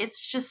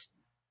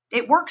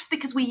 it works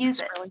because we use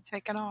it. Really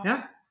taken off.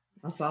 Yeah,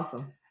 that's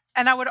awesome.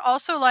 And I would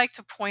also like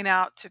to point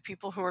out to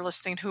people who are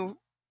listening, who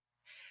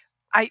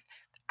I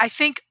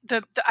think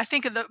the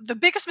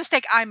biggest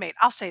mistake I made,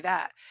 I'll say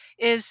that,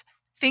 is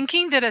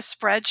thinking that a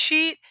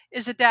spreadsheet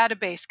is a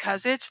database,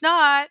 because it's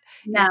not.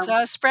 No. It's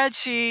a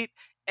spreadsheet.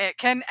 It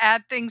can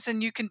add things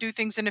and you can do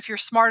things. And if you're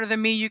smarter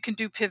than me, you can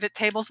do pivot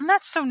tables. And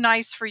that's so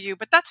nice for you.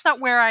 But that's not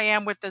where I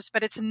am with this.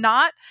 But it's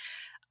not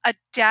a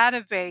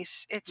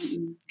database.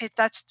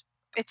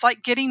 It's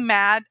like getting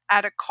mad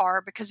at a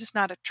car because it's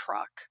not a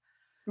truck.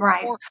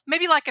 Right. Or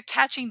maybe like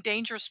attaching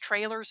dangerous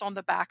trailers on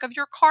the back of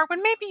your car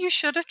when maybe you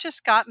should have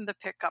just gotten the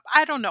pickup.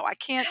 I don't know.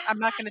 I'm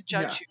not going to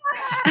judge you.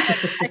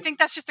 I think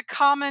that's just a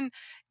common,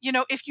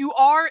 if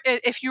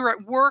you're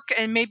at work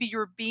and maybe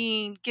you're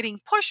getting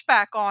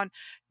pushback on,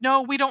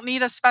 no, we don't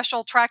need a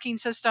special tracking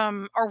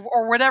system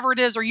or whatever it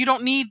is, or you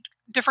don't need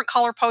different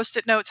color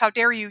Post-it notes. How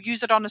dare you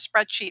use it on a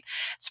spreadsheet?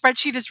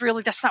 Spreadsheet is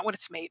really, that's not what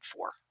it's made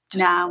for.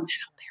 Just no.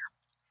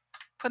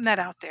 Putting that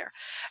out there.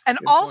 And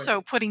also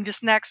putting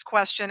this next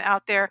question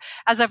out there.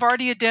 As I've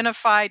already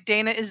identified,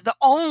 Dana is the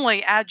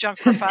only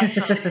adjunct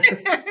professor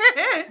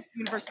at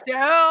university,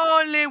 the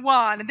only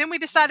one. And then we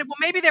decided, well,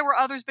 maybe there were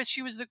others, but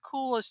she was the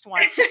coolest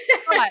one.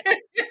 But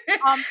there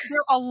are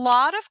a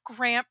lot of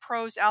grant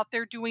pros out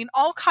there doing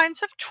all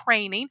kinds of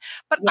training.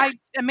 But yes.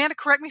 Amanda,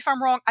 correct me if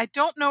I'm wrong, I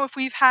don't know if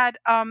we've had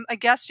a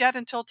guest yet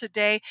until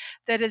today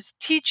that is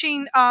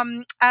teaching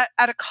at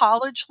a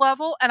college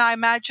level. And I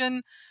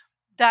imagine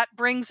that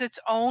brings its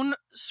own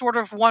sort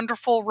of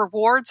wonderful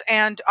rewards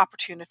and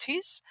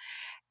opportunities.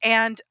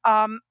 And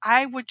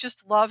I would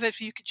just love if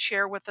you could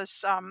share with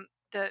us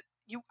that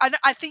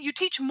I think you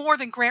teach more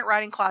than grant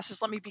writing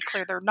classes. Let me be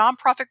clear. There are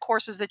nonprofit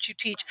courses that you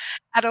teach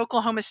at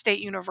Oklahoma State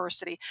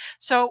University.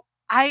 So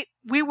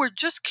we were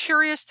just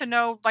curious to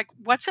know, like,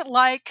 what's it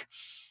like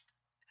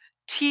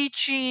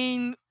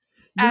teaching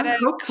at Young a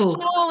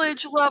hopefuls.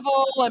 college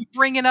level and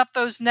bringing up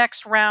those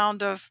next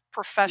round of Yeah.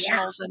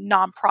 professionals and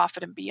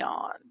nonprofit and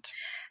beyond?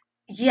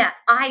 Yeah,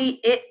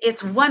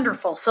 it's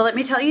wonderful. So let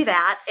me tell you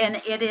that, and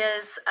it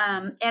is,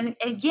 and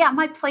yeah,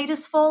 my plate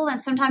is full,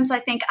 and sometimes I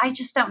think I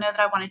just don't know that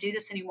I want to do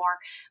this anymore.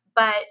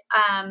 But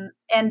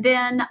and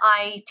then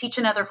I teach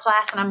another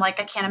class, and I'm like,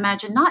 I can't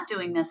imagine not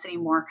doing this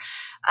anymore,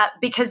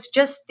 because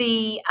just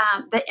the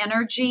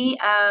energy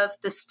of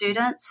the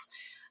students,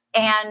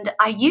 and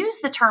I use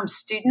the term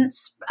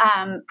students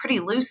pretty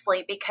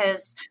loosely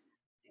because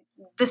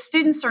the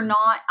students are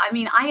not, I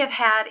mean, I have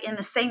had in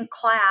the same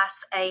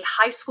class a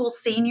high school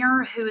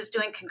senior who is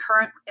doing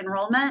concurrent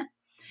enrollment,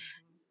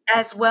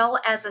 as well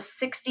as a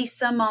 60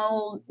 some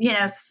old,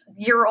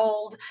 year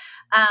old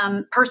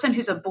person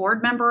who's a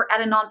board member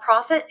at a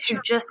nonprofit who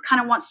just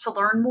kind of wants to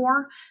learn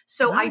more.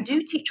 So I Nice.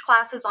 do teach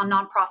classes on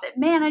nonprofit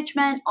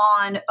management,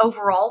 on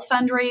overall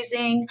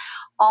fundraising,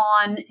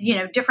 on,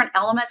 different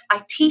elements.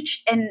 I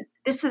teach, and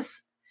this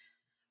is,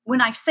 when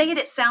I say it,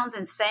 it sounds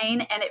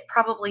insane, and it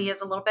probably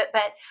is a little bit,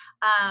 but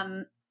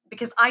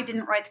because I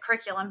didn't write the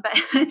curriculum, but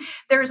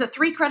there's a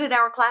 3-credit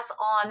hour class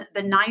on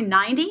the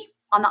 990,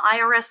 on the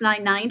IRS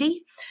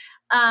 990.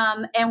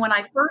 And when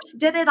I first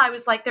did it, I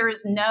was like, there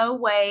is no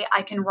way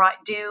I can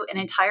do an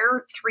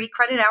entire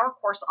 3-credit hour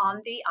course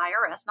on the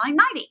IRS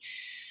 990.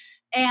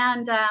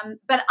 And,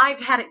 but I've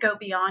had it go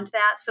beyond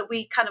that. So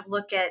we kind of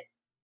look at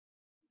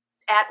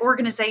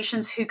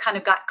organizations who kind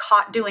of got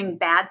caught doing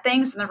bad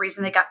things. And the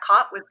reason they got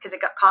caught was because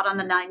it got caught on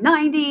the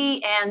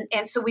 990.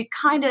 And so we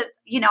kind of,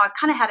 I've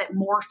kind of had it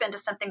morph into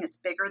something that's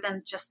bigger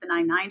than just the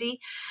 990.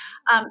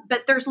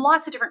 But there's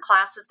lots of different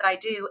classes that I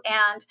do.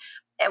 And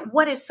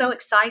what is so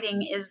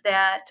exciting is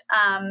that,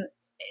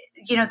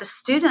 the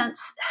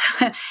students,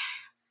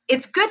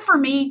 it's good for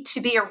me to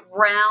be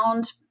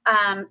around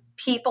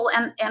people,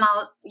 and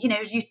I'll,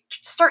 you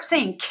start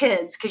saying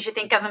kids because you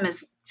think of them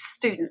as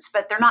students,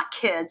 but they're not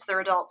kids, they're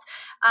adults.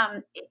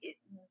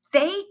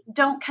 They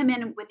don't come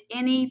in with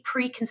any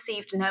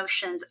preconceived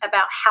notions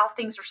about how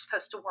things are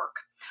supposed to work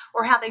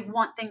or how they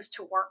want things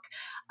to work.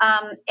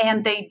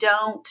 And they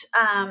don't,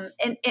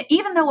 and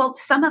even though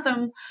some of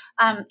them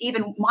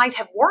even might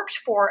have worked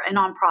for a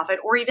nonprofit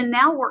or even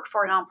now work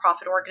for a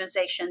nonprofit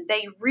organization,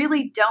 they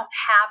really don't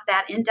have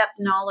that in-depth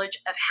knowledge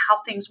of how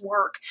things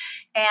work.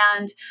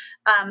 And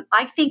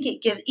I think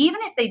it gives,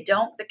 even if they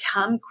don't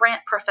become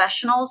grant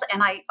professionals,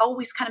 and I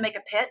always kind of make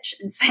a pitch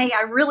and say,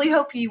 I really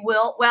hope you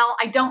will. Well,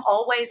 I don't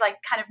always, I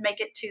kind of make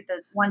it to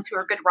the ones who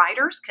are good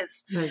writers,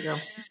 because There you go.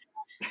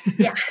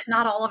 yeah,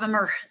 not all of them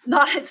are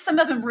not, some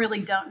of them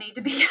really don't need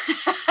to be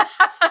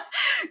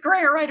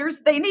grant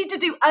writers. They need to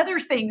do other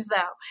things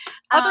though.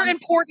 Other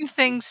important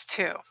things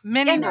too.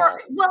 Many And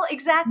roles. well,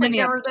 exactly. Many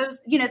There are those,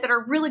 that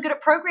are really good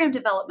at program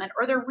development,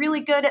 or they're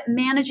really good at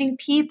managing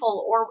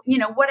people, or,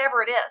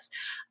 whatever it is.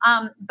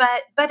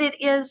 But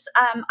it is,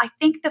 I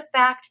think the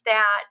fact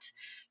that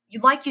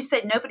like you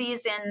said, nobody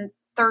is in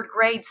 3rd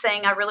grade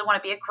saying, I really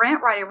want to be a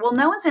grant writer. Well,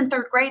 no one's in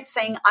 3rd grade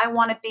saying, I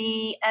want to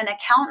be an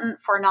accountant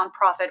for a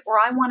nonprofit, or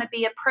I want to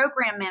be a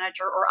program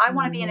manager, or I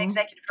want to be an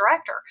executive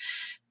director,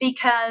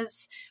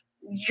 because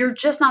you're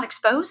just not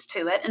exposed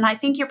to it. And I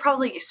think you're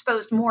probably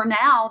exposed more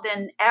now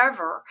than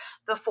ever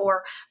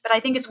before. But I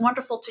think it's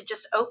wonderful to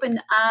just open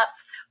up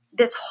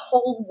this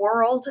whole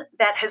world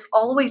that has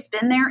always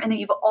been there and that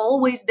you've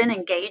always been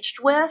engaged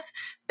with,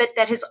 but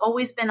that has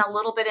always been a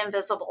little bit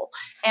invisible,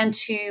 and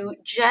to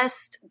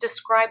just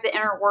describe the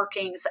inner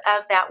workings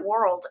of that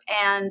world.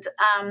 And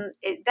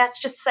that's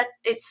just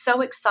it's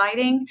so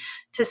exciting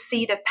to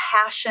see the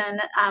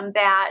passion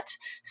that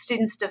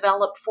students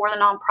develop for the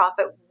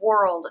nonprofit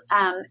world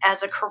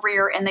as a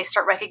career, and they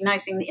start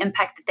recognizing the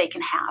impact that they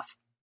can have.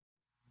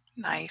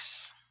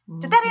 Nice.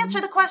 Did that answer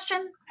the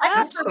question?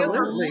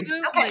 Absolutely.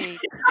 Okay.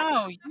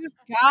 Oh, you've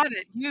got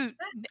it.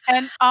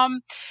 And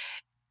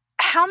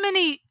how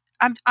many?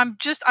 I'm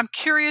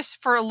curious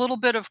for a little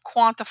bit of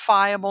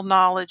quantifiable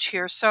knowledge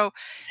here. So,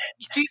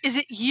 is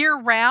it year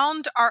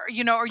round? Are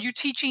you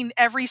teaching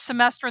every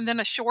semester and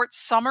then a short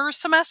summer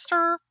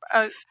semester?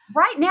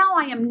 Right now,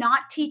 I am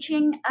not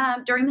teaching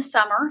during the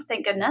summer.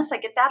 Thank goodness, I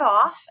get that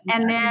off.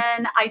 And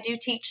then I do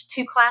teach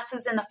 2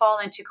 classes in the fall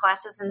and 2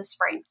 classes in the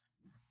spring.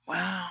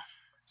 Wow.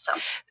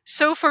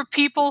 So for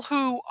people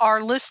who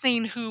are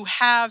listening who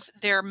have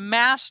their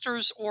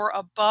master's or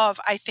above,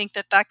 I think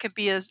that could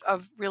be a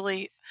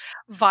really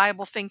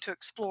viable thing to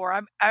explore.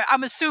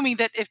 I'm assuming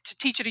that if to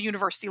teach at a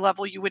university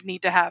level, you would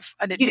need to have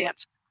an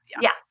advanced.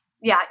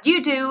 Yeah,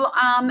 you do.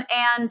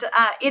 And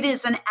it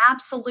is an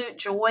absolute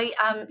joy.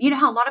 You know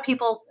how a lot of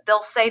people,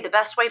 they'll say the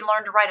best way to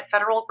learn to write a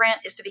federal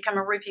grant is to become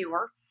a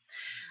reviewer.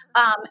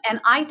 And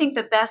I think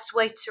the best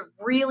way to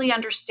really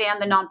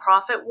understand the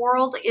nonprofit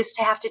world is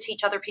to have to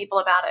teach other people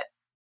about it.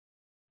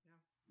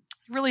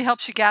 It really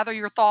helps you gather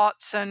your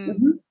thoughts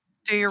and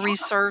do your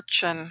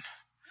research, and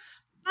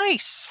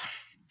nice.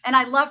 And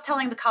I love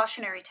telling the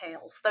cautionary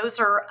tales. Those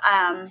are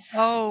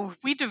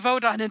we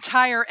devote an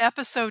entire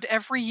episode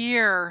every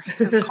year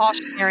to the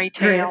cautionary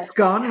tales. Grant's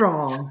gone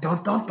wrong.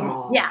 Dun, dun,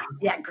 dun.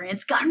 Yeah,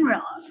 Grant's gone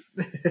wrong.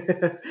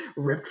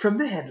 Ripped from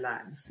the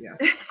headlines. Yes.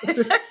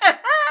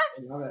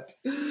 I love it.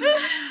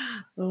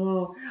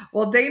 Oh,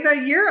 well,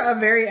 Dana, you're a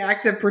very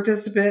active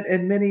participant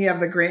in many of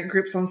the grant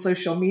groups on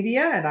social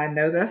media, and I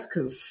know this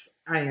because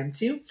I am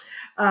too.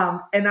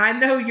 And I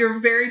know you're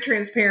very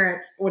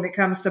transparent when it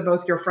comes to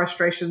both your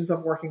frustrations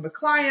of working with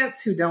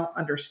clients who don't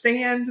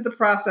understand the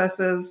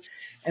processes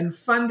and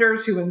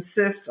funders who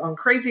insist on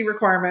crazy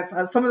requirements.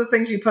 Some of the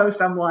things you post,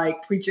 I'm like,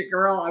 preach it,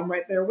 girl. I'm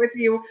right there with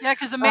you. Yeah,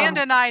 because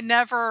Amanda and I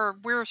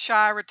we're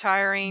shy,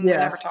 retiring. Yes. We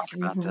never talk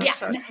about this. Yeah,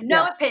 So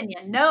no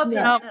opinion. No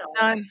opinion nope,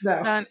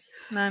 at all.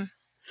 None.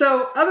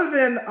 So other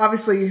than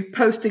obviously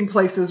posting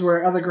places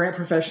where other grant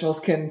professionals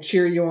can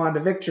cheer you on to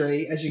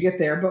victory as you get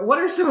there, but what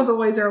are some of the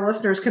ways our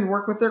listeners can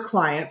work with their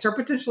clients or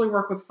potentially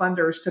work with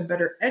funders to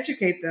better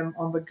educate them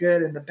on the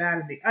good and the bad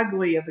and the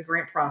ugly of the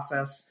grant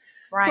process?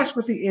 Right. Of course,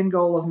 with the end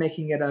goal of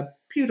making it a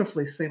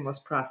beautifully seamless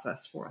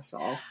process for us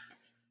all.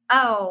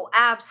 Oh,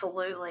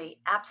 absolutely.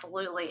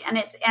 Absolutely. And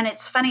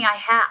it's funny.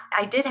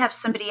 I did have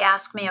somebody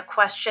ask me a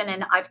question,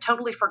 and I've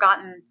totally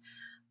forgotten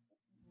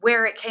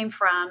where it came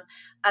from,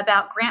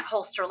 about Grant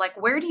Holster.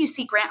 Like, where do you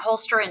see Grant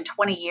Holster in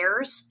 20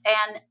 years?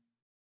 And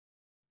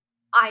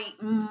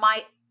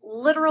my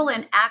literal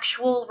and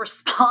actual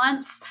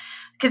response,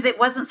 because it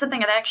wasn't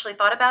something I'd actually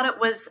thought about, it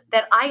was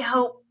that I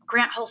hope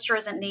Grant Holster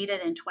isn't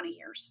needed in 20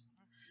 years.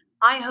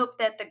 I hope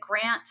that the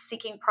grant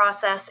seeking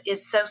process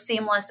is so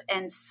seamless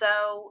and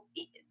so,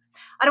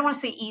 I don't want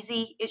to say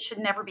easy. It should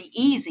never be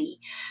easy,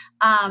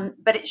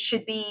 but it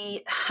should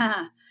be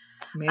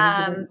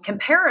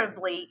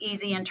comparatively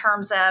easy in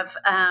terms of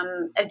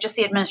just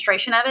the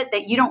administration of it,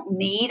 that you don't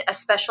need a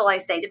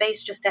specialized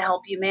database just to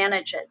help you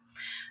manage it.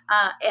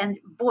 And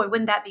boy,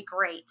 wouldn't that be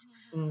great?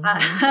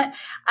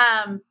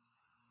 Mm-hmm.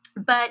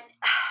 But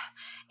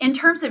in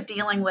terms of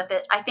dealing with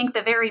it, I think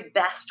the very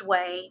best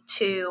way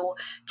to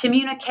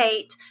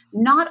communicate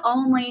not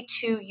only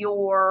to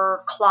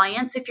your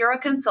clients, if you're a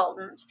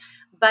consultant,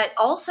 but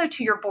also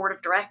to your board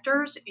of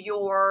directors,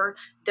 your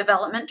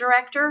development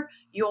director,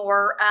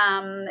 your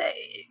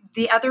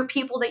the other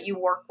people that you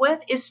work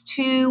with, is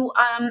to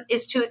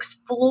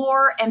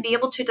explore and be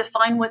able to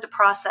define what the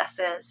process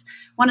is.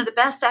 One of the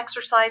best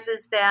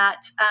exercises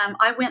that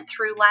I went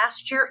through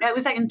last year, it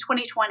was like in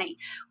 2020,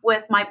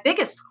 with my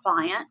biggest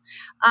client,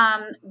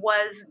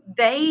 was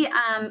they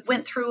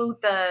went through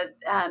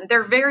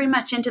they're very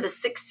much into the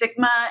Six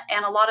Sigma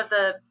and a lot of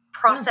the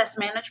process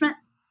management.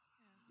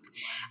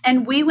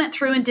 And we went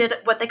through and did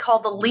what they call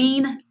the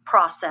lean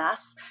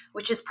process,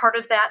 which is part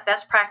of that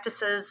best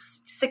practices,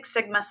 Six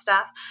Sigma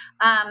stuff,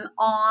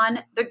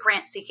 on the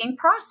grant seeking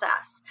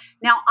process.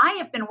 Now, I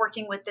have been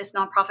working with this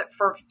nonprofit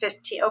for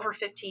over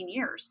 15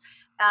 years.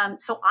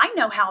 So I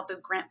know how the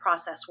grant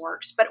process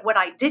works. But what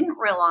I didn't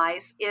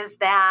realize is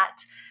that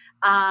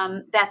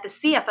the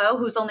CFO,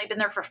 who's only been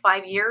there for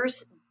 5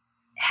 years,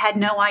 had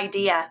no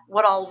idea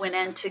what all went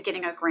into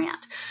getting a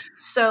grant.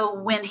 So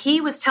when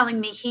he was telling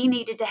me he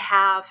needed to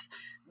have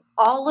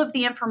all of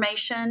the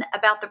information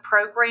about the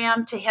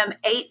program to him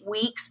 8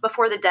 weeks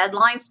before the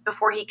deadlines,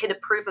 before he could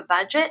approve a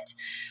budget,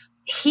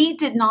 he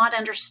did not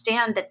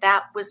understand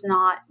that was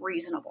not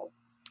reasonable.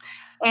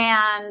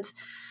 And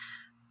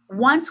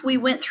once we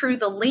went through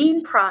the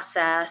lean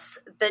process,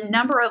 the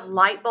number of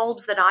light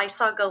bulbs that I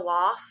saw go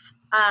off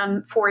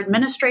for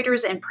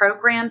administrators and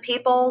program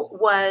people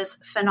was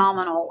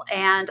phenomenal.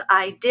 And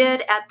I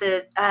did, at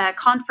the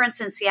conference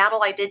in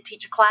Seattle, I did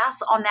teach a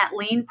class on that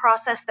lean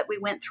process that we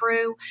went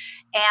through.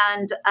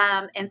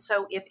 And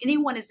so if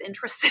anyone is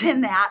interested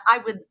in that,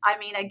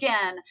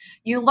 again,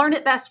 you learn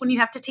it best when you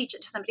have to teach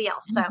it to somebody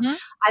else. So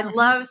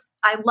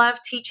I love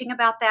teaching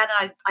about that.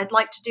 And I'd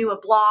like to do a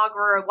blog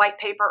or a white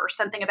paper or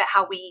something about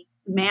how we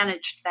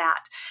managed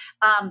that.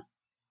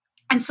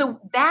 And so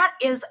that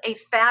is a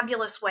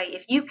fabulous way.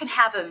 If you can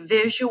have a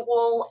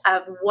visual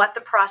of what the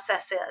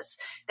process is,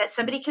 that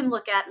somebody can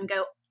look at and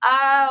go,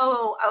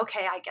 oh,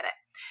 okay, I get it.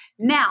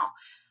 Now,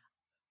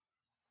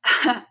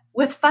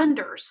 with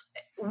funders,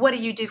 what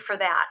do you do for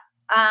that?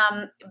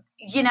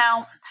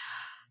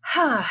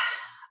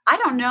 I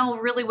don't know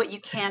really what you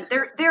can.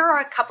 There are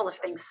a couple of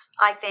things,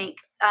 I think,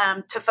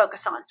 to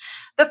focus on.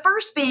 The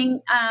first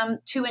being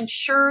to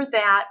ensure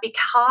that,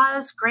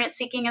 because grant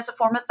seeking is a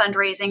form of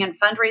fundraising, and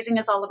fundraising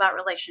is all about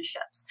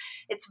relationships,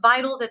 it's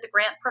vital that the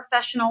grant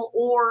professional,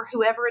 or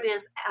whoever it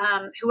is,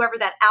 whoever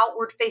that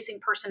outward facing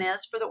person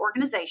is for the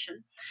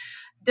organization,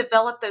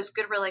 develop those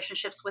good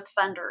relationships with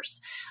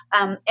funders.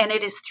 And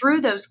it is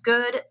through those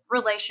good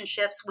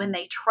relationships, when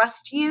they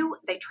trust you,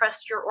 they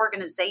trust your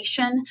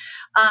organization,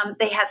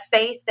 they have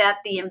faith that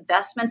the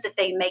investment that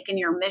they make in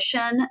your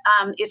mission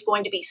is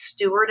going to be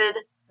stewarded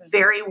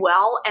very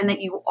well, and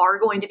that you are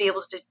going to be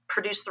able to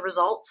produce the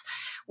results.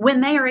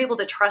 When they are able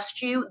to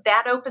trust you,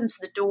 that opens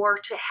the door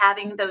to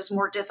having those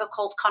more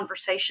difficult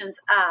conversations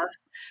of,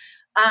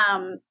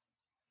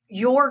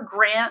 your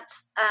grant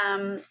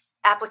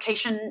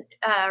application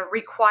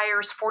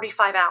requires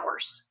 45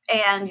 hours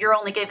and you're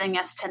only giving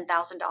us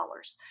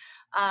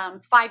 $10,000.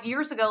 5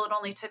 years ago, it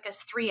only took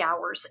us 3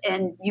 hours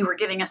and you were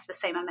giving us the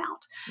same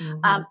amount.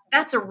 Mm-hmm.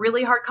 That's a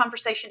really hard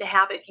conversation to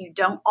have if you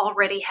don't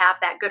already have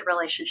that good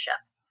relationship.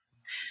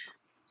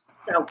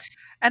 So,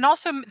 and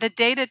also the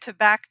data to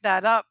back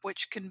that up,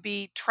 which can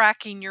be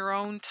tracking your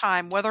own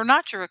time, whether or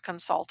not you're a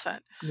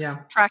consultant,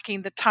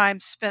 tracking the time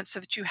spent so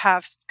that you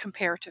have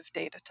comparative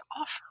data to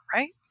offer,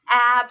 right?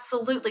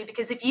 Absolutely,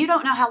 because if you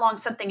don't know how long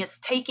something is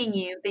taking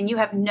you, then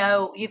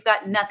you've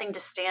got nothing to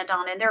stand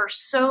on. And there are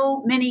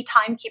so many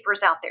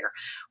timekeepers out there.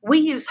 We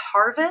use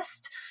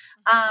Harvest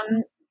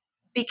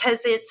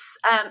because it's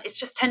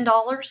just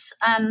 $10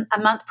 a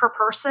month per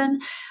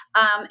person,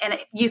 and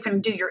you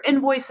can do your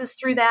invoices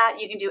through that.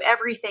 You can do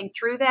everything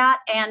through that,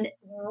 and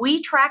we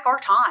track our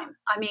time.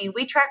 I mean,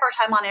 we track our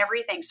time on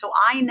everything, so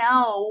I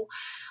know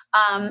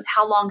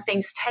how long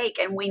things take,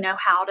 and we know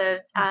how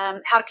to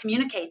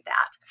communicate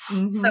that.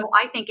 Mm-hmm. So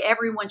I think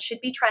everyone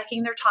should be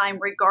tracking their time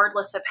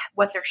regardless of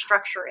what their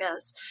structure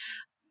is.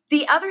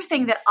 The other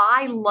thing that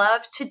I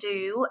love to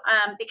do,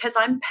 because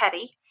I'm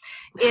petty,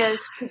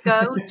 is to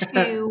go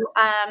to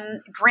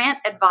Grant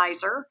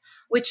Advisor,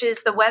 which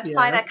is the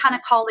website. Yes. I kind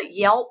of call it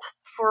Yelp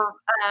for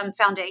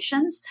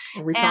foundations.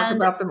 We talk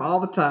about them all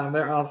the time.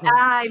 They're awesome.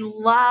 I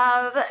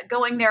love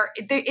going there.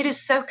 It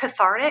is so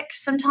cathartic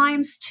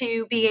sometimes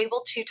to be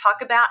able to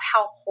talk about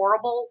how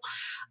horrible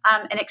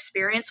an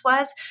experience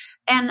was.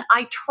 And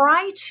I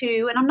try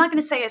to, and I'm not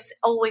going to say I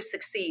always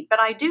succeed, but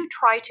I do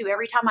try to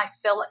every time I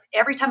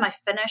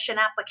finish an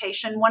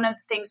application. One of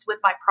the things with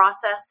my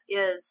process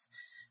is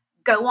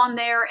go on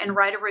there and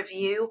write a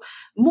review.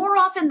 More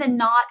often than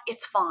not,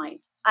 it's fine.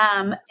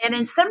 And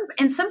in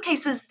some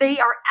cases, they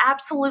are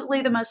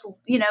absolutely the most,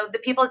 the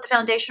people at the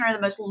foundation are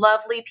the most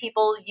lovely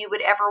people you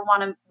would ever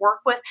want to work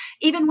with,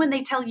 even when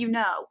they tell you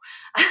no.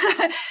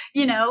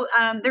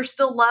 They're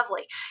still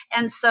lovely.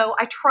 And so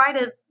I try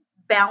to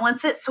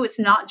balance it so it's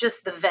not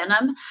just the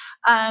venom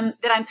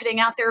that I'm putting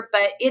out there,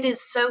 but it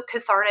is so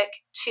cathartic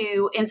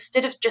to,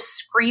 instead of just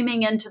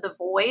screaming into the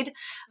void,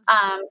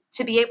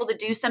 to be able to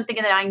do something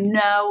that I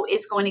know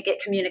is going to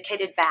get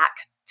communicated back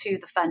to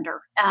the funder.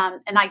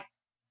 And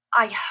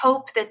I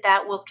hope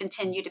that will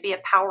continue to be a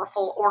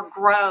powerful or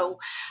grow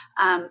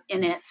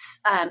in its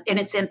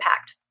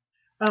impact.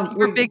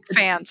 We're big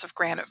fans of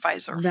Grant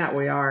Advisor. That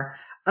we are.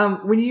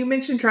 When you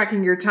mentioned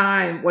tracking your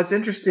time, what's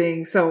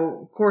interesting,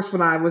 so of course,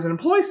 when I was an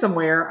employee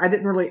somewhere,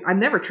 I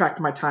never tracked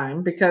my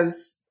time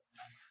because,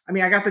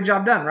 I got the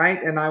job done, right?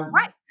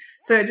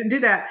 So I didn't do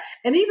that.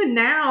 And even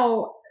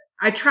now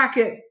I track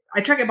it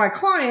by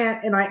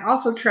client, and I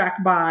also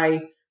track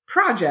by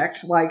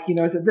project, like,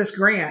 is it this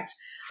grant?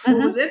 Mm-hmm.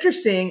 What was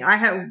interesting, I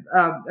had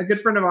a good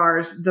friend of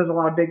ours does a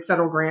lot of big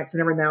federal grants, and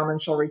every now and then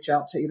she'll reach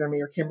out to either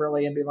me or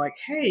Kimberly and be like,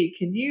 hey,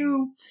 can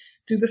you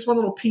do this one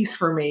little piece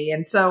for me?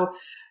 And so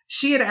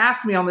she had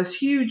asked me on this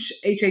huge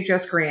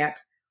HHS grant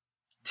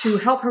to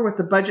help her with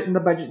the budget and the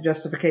budget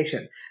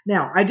justification.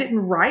 Now, I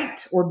didn't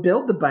write or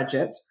build the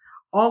budget.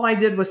 All I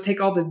did was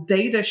take all the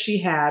data she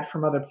had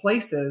from other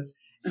places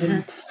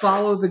and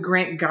follow the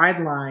grant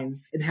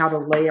guidelines and how to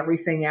lay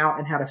everything out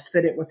and how to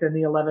fit it within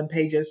the 11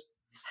 pages.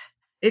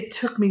 It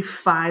took me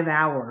 5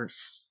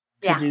 hours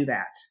to do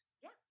that.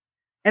 Yeah.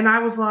 And I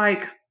was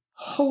like,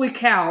 holy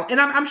cow.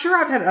 And I'm sure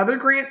I've had other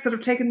grants that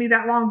have taken me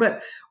that long,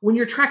 but when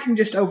you're tracking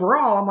just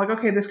overall, I'm like,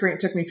 okay, this grant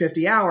took me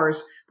 50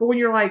 hours. But when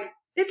you're like,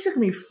 it took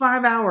me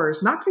 5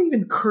 hours, not to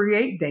even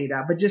create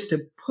data, but just to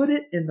put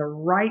it in the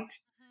right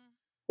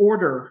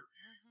order.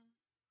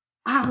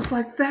 I was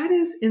like, that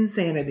is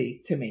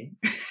insanity to me.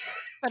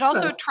 But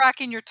also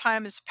tracking your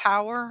time is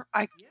power.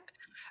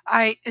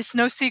 It's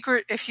no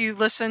secret if you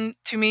listen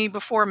to me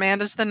before,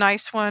 Amanda's the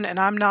nice one and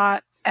I'm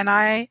not. And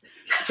I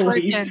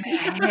freaking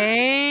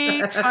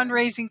hate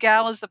fundraising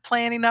galas, the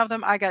planning of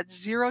them. I got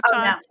zero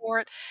time for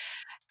it.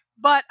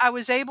 But I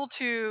was able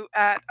to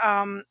at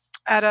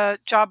a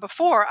job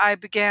before I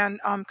began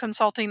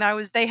consulting. It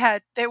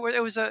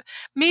was a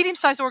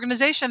medium-sized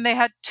organization. They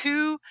had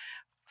 2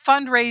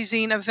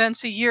 fundraising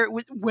events a year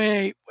with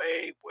way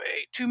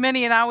too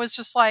many. And I was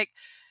just like,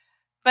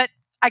 but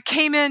I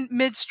came in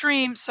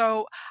midstream.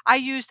 So I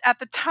used at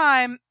the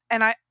time,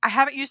 and I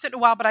haven't used it in a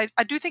while, but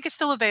I do think it's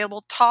still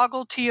available.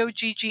 Toggl,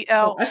 TOGGL.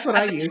 Oh, that's what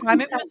I use.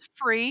 It was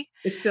free.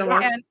 It still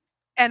is.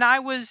 And I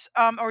was,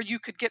 or you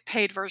could get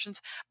paid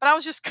versions, but I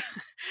was just,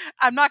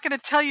 I'm not going to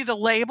tell you the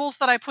labels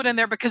that I put in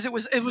there because it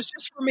was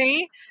just for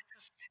me.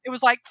 It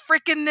was like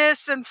frickin'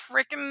 this and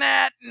frickin'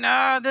 that.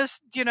 No, this,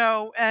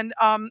 and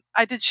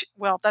I did,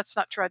 well, that's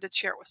not true. I did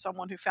share it with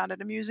someone who found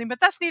it amusing,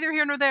 but that's neither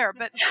here nor there.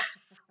 But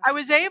I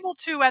was able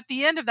to, at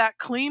the end of that,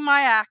 clean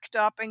my act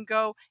up and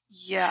go,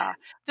 yeah,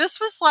 this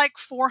was like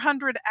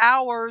 400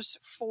 hours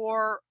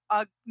for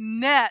a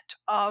net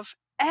of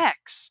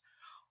X.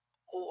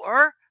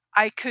 Or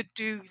I could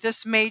do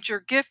this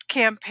major gift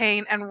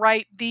campaign and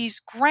write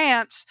these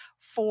grants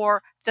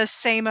for the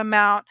same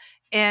amount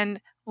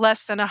in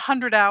less than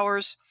 100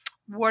 hours.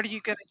 what are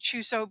you going to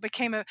choose? So it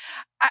became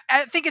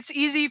I think it's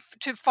easy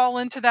to fall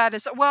into that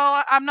as,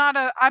 well,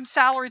 I'm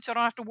salaried, so I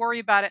don't have to worry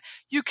about it.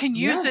 You can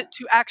use Yeah. it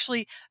to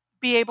actually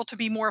be able to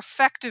be more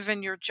effective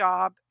in your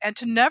job and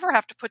to never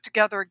have to put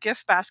together a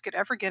gift basket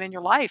ever again in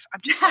your life.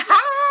 I'm just saying.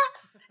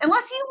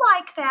 Unless you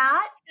like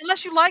that.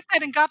 Unless you like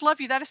that and God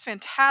love you, that is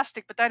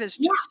fantastic, but that is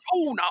Yeah. just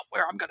not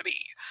where I'm going to be.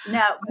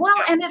 No.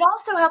 Well, and it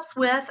also helps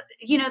with,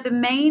 the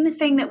main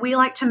thing that we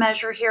like to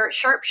measure here at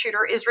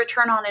Sharpshooter is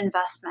return on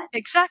investment.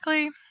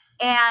 Exactly.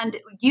 And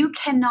you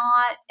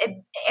cannot,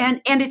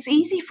 and it's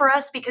easy for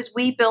us because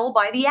we bill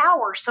by the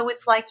hour. So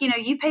it's like,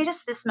 you paid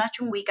us this much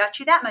and we got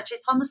you that much.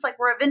 It's almost like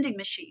we're a vending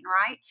machine,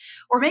 right?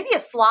 Or maybe a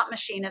slot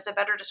machine is a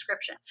better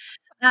description.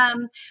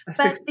 A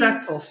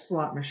successful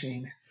slot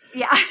machine.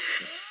 Yeah.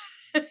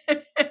 But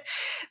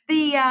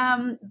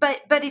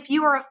if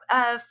you are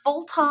a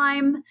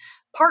full-time,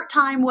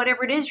 part-time,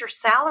 whatever it is, you're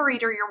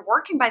salaried or you're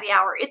working by the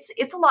hour,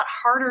 it's a lot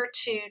harder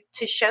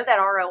to show that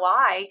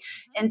ROI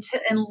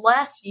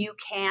unless you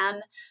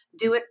can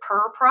do it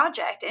per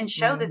project and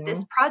show that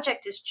this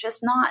project is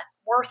just not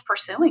worth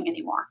pursuing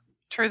anymore.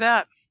 True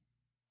that.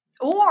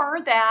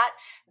 Or that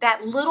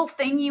little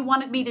thing you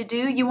wanted me to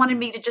do, you wanted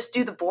me to just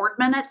do the board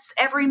minutes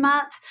every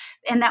month.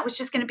 And that was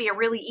just going to be a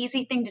really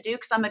easy thing to do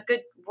because I'm a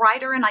good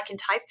writer and I can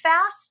type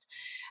fast.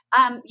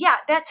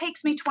 That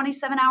takes me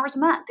 27 hours a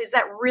month. Is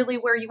that really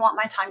where you want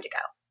my time to go?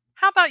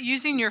 How about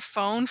using your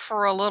phone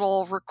for a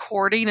little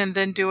recording and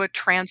then do a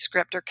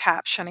transcript or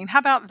captioning? How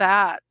about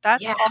that?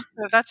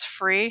 That's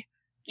free.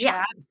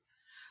 Yeah. Chat.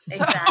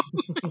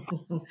 Exactly.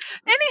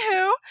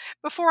 Anywho,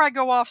 before I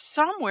go off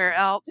somewhere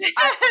else,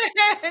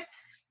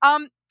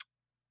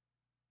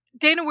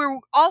 Dana, we're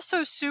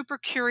also super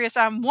curious.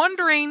 I'm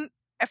wondering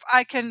if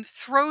I can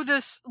throw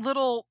this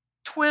little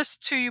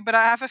twist to you, but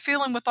I have a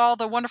feeling with all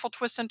the wonderful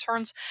twists and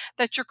turns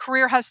that your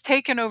career has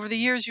taken over the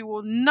years, you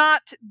will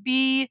not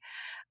be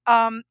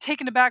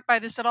taken aback by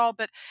this at all.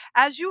 But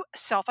as you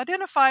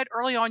self-identified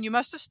early on, you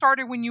must have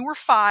started when you were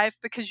 5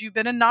 because you've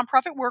been in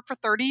nonprofit work for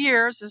 30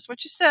 years, is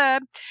what you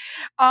said.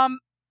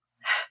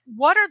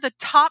 What are the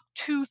top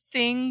 2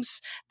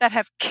 things that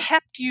have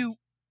kept you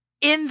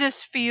in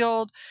this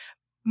field,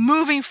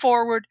 moving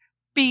forward,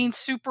 being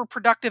super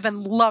productive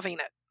and loving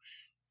it?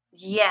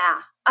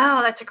 Yeah.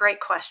 Oh, that's a great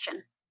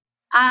question.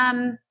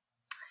 2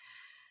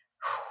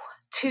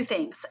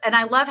 things. And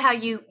I love how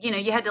you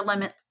had to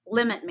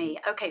limit me.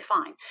 Okay,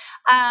 fine.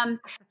 I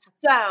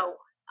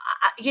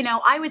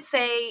would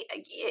say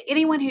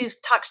anyone who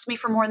talks to me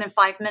for more than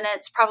 5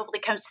 minutes probably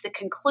comes to the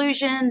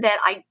conclusion that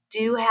I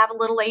do have a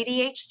little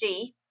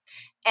ADHD.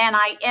 And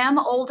I am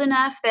old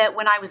enough that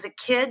when I was a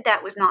kid,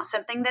 that was not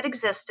something that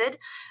existed.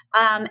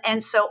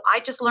 And so I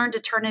just learned to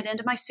turn it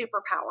into my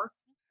superpower.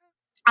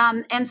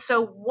 And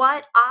so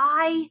what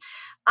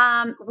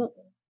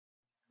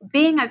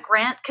being a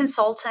grant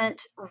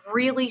consultant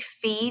really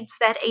feeds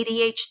that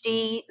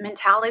ADHD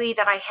mentality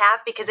that I have,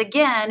 because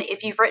again,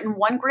 if you've written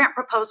one grant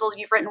proposal,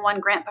 you've written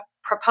one grant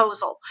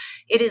proposal.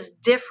 It is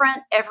different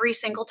every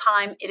single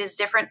time. It is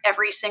different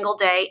every single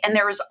day. And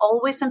there is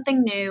always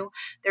something new.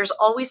 There's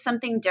always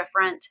something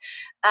different.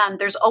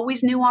 There's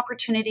always new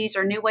opportunities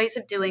or new ways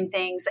of doing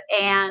things.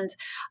 And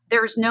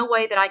there's no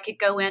way that I could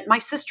go in. My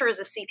sister is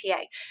a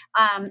CPA.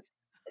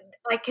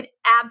 I could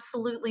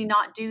absolutely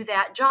not do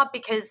that job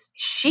because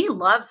she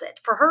loves it.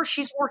 For her,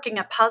 she's working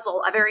a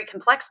puzzle, a very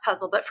complex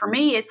puzzle. But for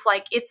me, it's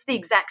like it's the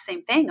exact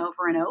same thing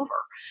over and over.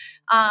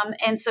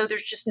 And so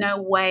there's just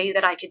no way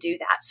that I could do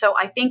that. So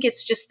I think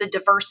it's just the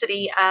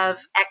diversity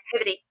of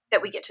activity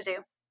that we get to do.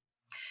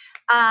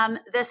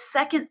 The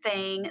second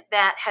thing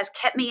that has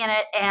kept me in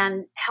it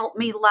and helped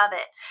me love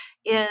it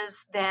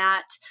is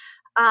that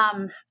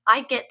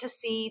I get to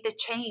see the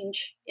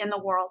change in the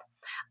world.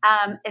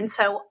 And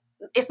so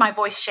if my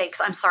voice shakes,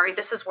 I'm sorry.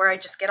 This is where I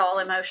just get all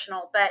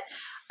emotional. But,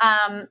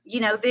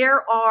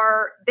 there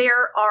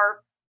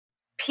are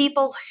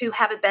people who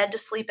have a bed to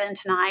sleep in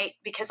tonight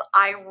because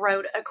I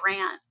wrote a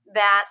grant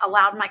that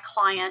allowed my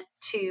client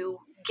to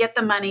get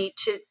the money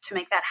to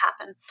make that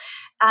happen.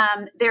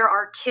 There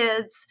are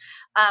kids,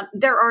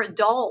 there are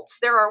adults,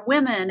 there are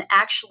women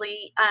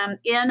actually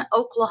in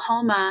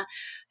Oklahoma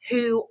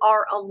who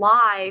are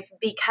alive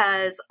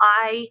because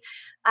I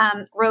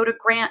wrote a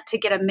grant to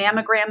get a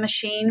mammogram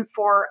machine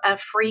for a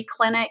free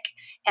clinic,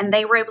 and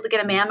they were able to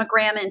get a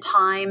mammogram in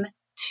time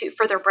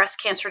for their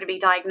breast cancer to be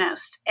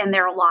diagnosed, and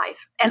they're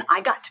alive. And I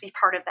got to be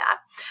part of that.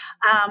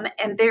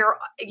 And they're,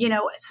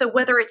 so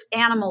whether it's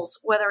animals,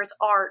 whether it's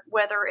art,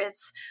 whether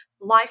it's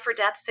life or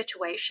death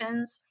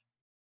situations,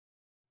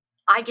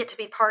 I get to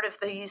be part of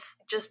these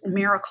just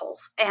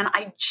miracles. And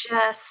I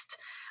just,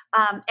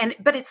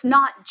 but it's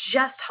not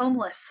just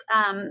homeless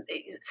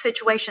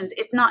situations.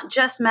 It's not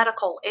just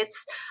medical.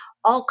 It's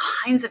all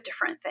kinds of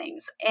different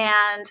things.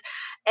 And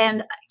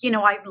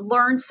I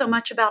learned so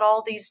much about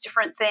all these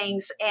different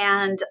things,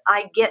 and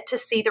I get to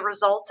see the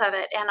results of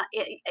it. And,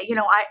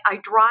 I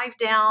drive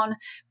down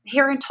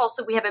here in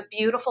Tulsa. We have a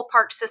beautiful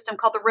park system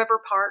called the River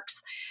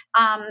Parks.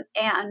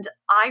 And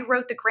I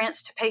wrote the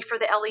grants to pay for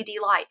the LED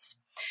lights.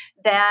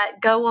 that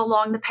go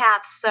along the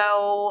path.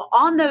 So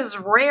on those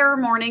rare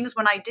mornings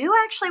when I do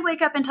actually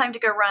wake up in time to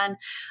go run,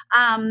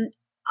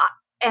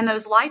 and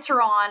those lights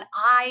are on,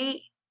 I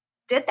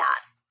did that.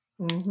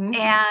 Mm-hmm.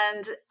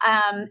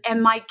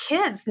 And my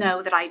kids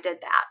know that I did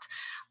that.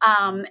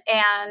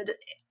 And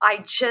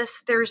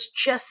there's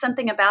just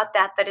something about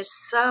that is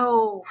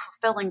so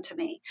fulfilling to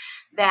me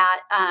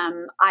that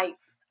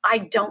I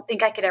don't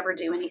think I could ever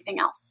do anything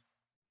else.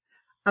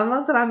 I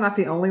love that I'm not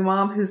the only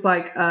mom who's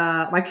like,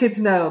 my kids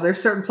know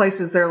there's certain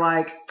places they're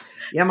like,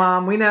 yeah,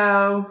 Mom, we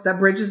know that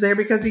bridge is there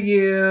because of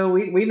you.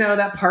 We know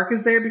that park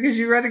is there because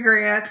you read a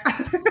grant.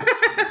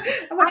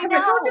 I'm like, have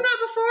I told you that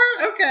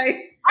before?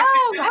 Okay.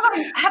 Oh,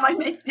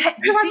 did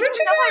you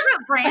know I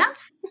wrote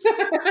grants?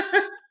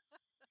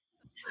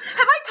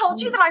 Have I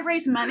told you that I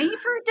raise money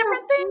for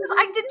different things?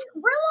 I didn't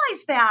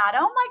realize that.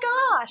 Oh my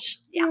gosh.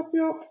 Yeah.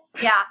 Yep.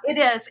 Yeah, it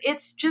is.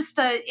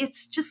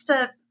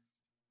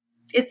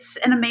 It's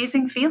an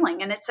amazing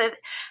feeling, and it's a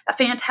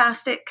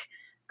fantastic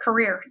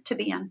career to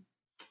be in.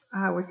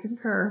 I would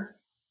concur.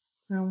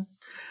 So,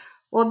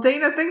 well,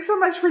 Dana, thanks so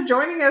much for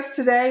joining us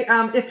today.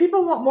 If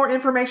people want more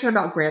information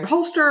about Grant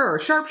Holster or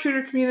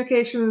Sharpshooter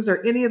Communications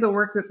or any of the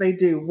work that they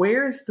do,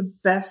 where is the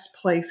best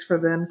place for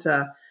them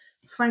to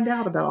find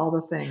out about all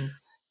the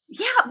things?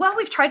 Yeah, well,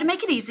 we've tried to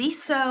make it easy.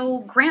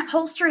 So Grant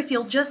Holster, if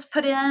you'll just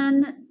put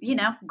in,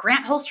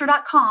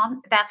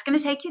 grantholster.com, that's going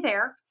to take you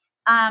there.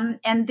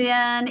 And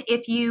then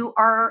if you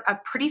are a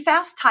pretty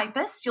fast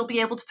typist, you'll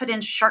be able to put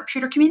in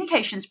Sharpshooter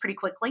Communications pretty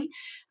quickly.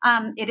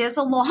 It is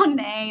a long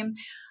name.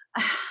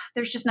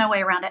 There's just no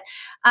way around it.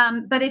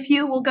 But if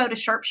you will go to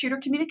Sharpshooter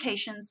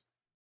Communications,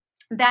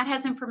 that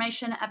has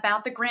information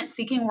about the grant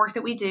seeking work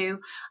that we do.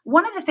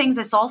 One of the things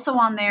that's also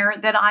on there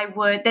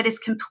that is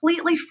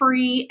completely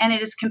free and it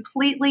is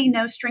completely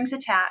no strings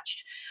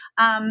attached.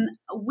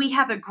 We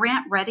have a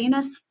grant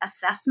readiness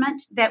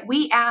assessment that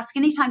we ask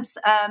anytime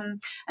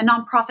a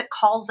nonprofit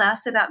calls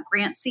us about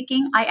grant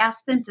seeking. I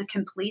ask them to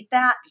complete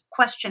that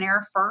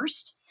questionnaire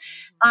first.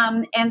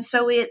 And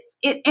so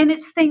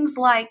it's things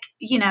like,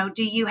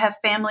 do you have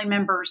family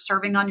members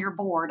serving on your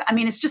board? I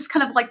mean, it's just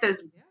kind of like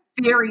those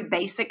very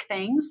basic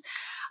things.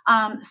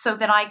 So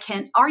that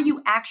are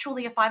you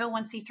actually a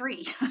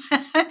 501c3?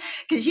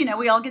 Because,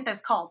 we all get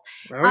those calls.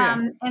 Oh,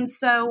 yeah. And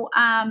so,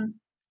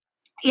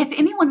 if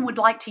anyone would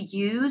like to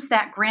use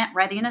that grant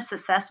readiness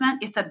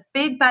assessment, it's a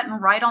big button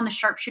right on the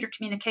Sharpshooter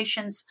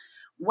Communications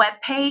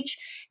webpage.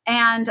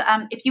 And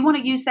if you want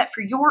to use that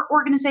for your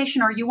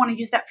organization or you want to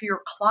use that for your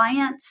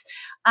clients,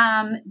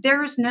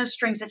 there's no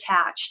strings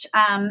attached.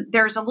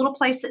 There's a little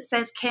place that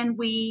says, can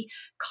we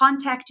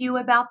contact you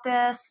about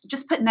this?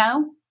 Just put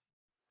no.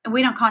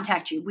 We don't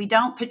contact you. We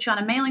don't put you on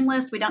a mailing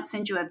list. We don't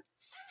send you a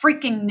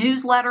freaking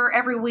newsletter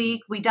every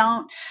week. We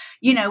don't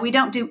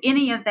do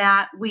any of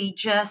that. We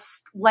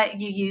just let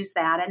you use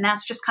that. And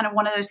that's just kind of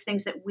one of those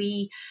things that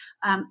we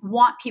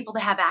want people to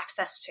have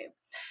access to.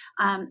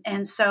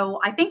 And so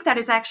I think that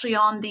is actually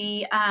on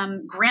the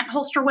Grant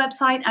Holster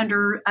website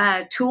under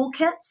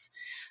toolkits,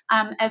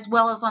 as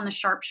well as on the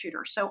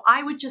Sharpshooter. So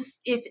I would just,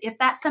 if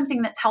that's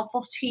something that's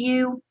helpful to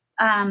you,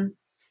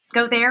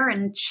 go there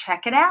and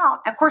check it out.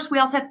 Of course, we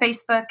also have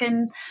Facebook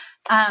and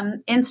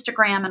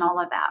Instagram and all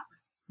of that.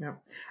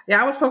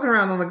 Yeah, I was poking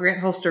around on the Grant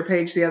Holster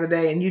page the other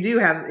day, and you do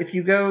have, if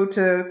you go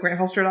to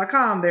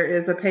grantholster.com, there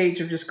is a page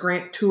of just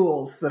grant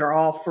tools that are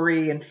all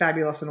free and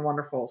fabulous and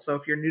wonderful. So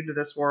if you're new to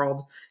this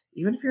world,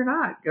 even if you're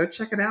not, go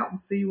check it out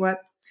and see what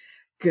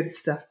good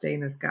stuff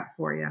Dana's got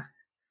for you.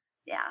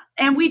 Yeah.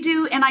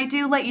 And I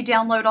do let you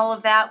download all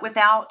of that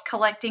without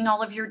collecting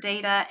all of your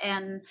data.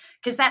 And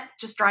because that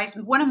just drives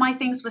me. One of my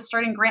things with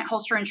starting Grant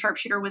Holster and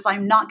Sharpshooter was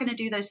I'm not going to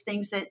do those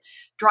things that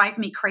drive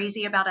me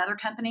crazy about other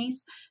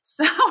companies.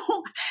 So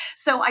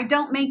I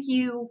don't make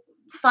you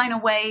sign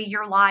away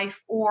your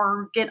life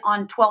or get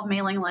on 12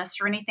 mailing lists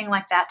or anything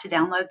like that to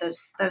download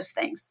those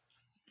things.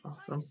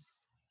 Awesome.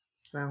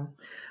 So,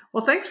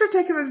 well, thanks for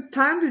taking the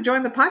time to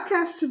join the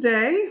podcast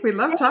today. We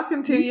love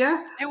talking to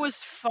you. It was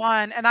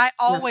fun. And I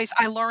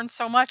learned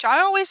so much.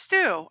 I always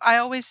do.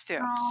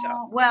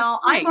 So,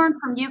 well, I learned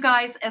from you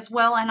guys as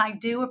well. And I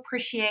do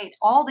appreciate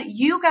all that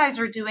you guys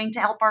are doing to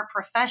help our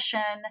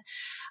profession.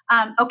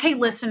 Okay,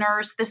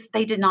 listeners,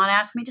 they did not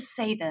ask me to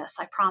say this,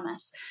 I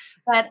promise.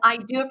 But I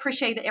do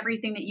appreciate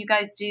everything that you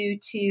guys do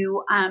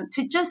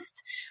to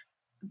just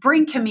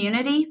bring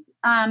community.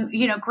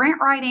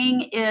 Grant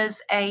writing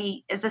is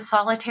a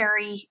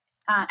solitary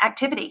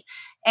activity,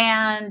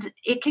 and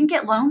it can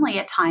get lonely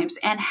at times.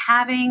 And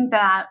having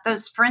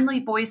those friendly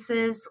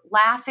voices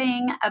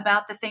laughing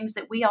about the things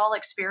that we all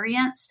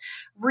experience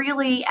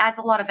really adds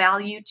a lot of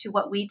value to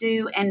what we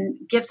do and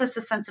gives us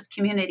a sense of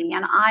community.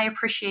 And I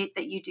appreciate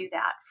that you do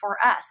that for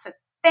us. So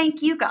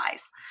thank you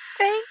guys.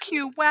 Thank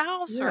you.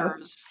 Wowzers.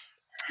 Yes.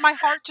 My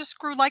heart just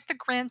grew like the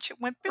Grinch. It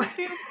went boop,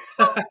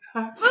 boop.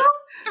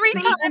 Three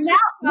times. And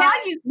now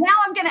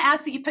I'm going to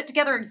ask that you put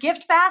together a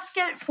gift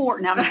basket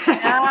for. No,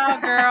 oh,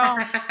 girl.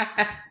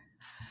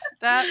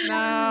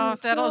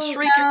 That'll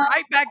shrink it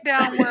right back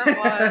down where it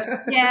was.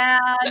 Yeah.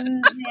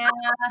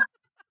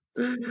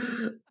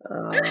 Her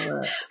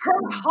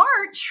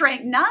heart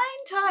shrank 9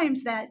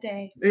 times that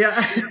day.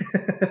 Yeah.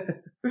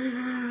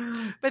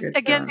 But Good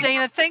again, job.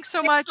 Dana, thanks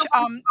so much.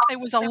 It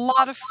was a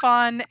lot of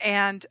fun,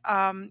 and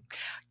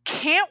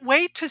can't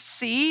wait to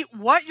see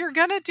what you're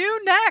going to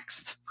do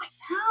next.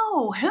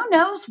 No, who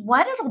knows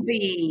what it'll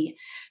be?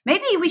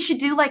 Maybe we should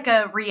do like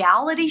a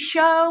reality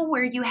show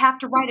where you have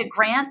to write a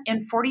grant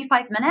in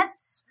 45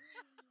 minutes.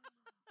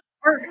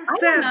 Or I've I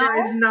said don't there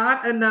know. is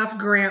not enough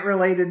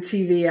grant-related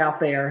TV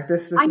out there.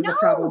 This I is a know.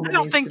 problem. I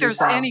don't think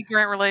there's any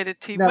grant-related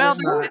TV. No, well,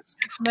 there's not. it's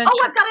mentioned.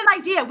 Oh, I've got an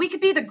idea. We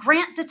could be the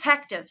grant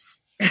detectives.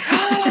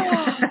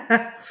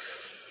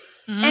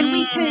 And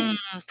we could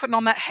putting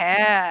on that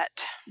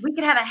hat. We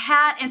could have a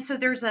hat, and so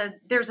there's a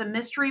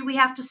mystery we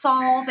have to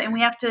solve, and we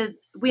have to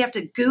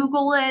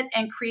Google it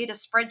and create a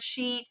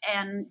spreadsheet,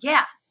 and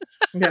that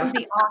would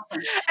be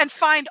awesome. And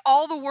find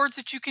all the words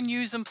that you can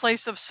use in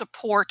place of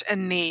support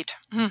and need.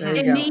 There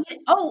you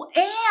go.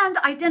 And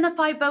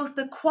identify both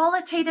the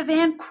qualitative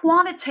and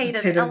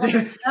quantitative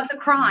elements of the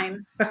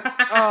crime.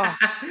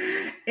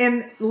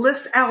 And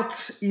list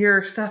out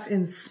your stuff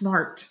in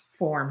SMART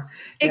form.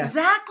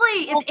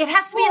 Exactly. It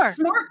has to be a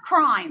smart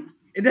crime.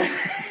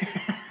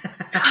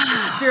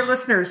 Dear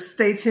listeners,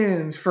 stay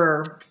tuned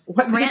for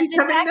what may be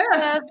coming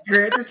next.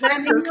 Grant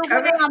Detectives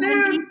coming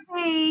soon.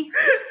 Bye.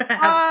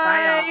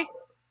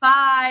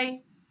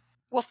 Bye.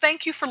 Well,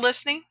 thank you for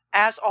listening,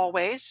 as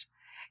always.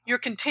 Your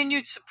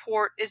continued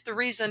support is the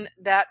reason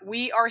that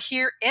we are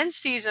here in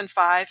season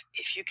 5,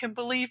 if you can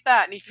believe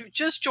that. And if you've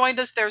just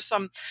joined us, there's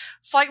some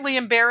slightly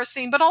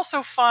embarrassing, but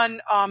also fun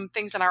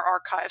things in our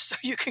archives, so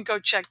you can go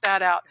check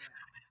that out.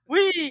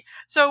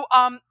 So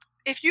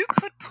if you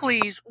could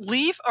please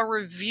leave a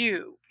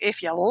review,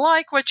 if you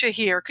like what you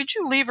hear, could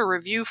you leave a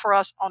review for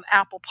us on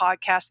Apple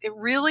Podcasts? It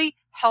really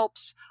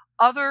helps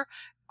other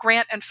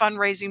grant and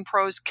fundraising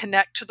pros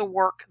connect to the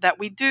work that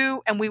we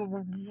do, and we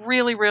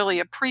really, really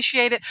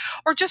appreciate it.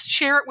 Or just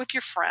share it with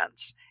your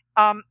friends.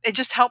 It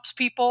just helps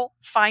people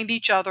find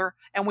each other,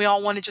 and we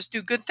all want to just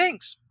do good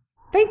things.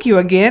 Thank you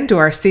again to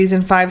our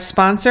Season 5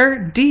 sponsor,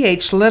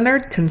 D.H.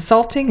 Leonard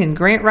Consulting and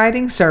Grant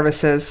Writing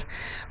Services.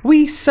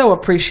 We so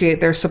appreciate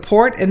their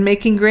support in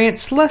making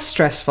grants less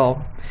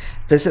stressful.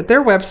 Visit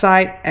their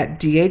website at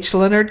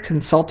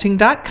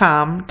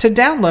dhleonardconsulting.com to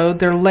download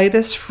their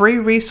latest free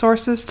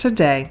resources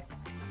today.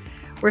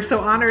 We're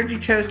so honored you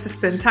chose to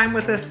spend time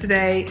with us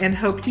today and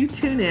hope you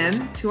tune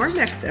in to our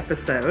next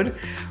episode.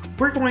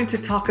 We're going to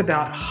talk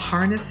about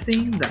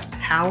harnessing the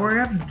power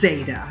of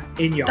data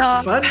in your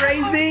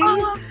fundraising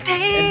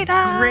and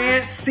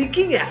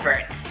grant-seeking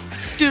efforts.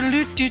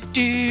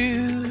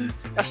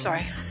 Oh,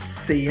 sorry.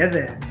 See you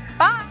then.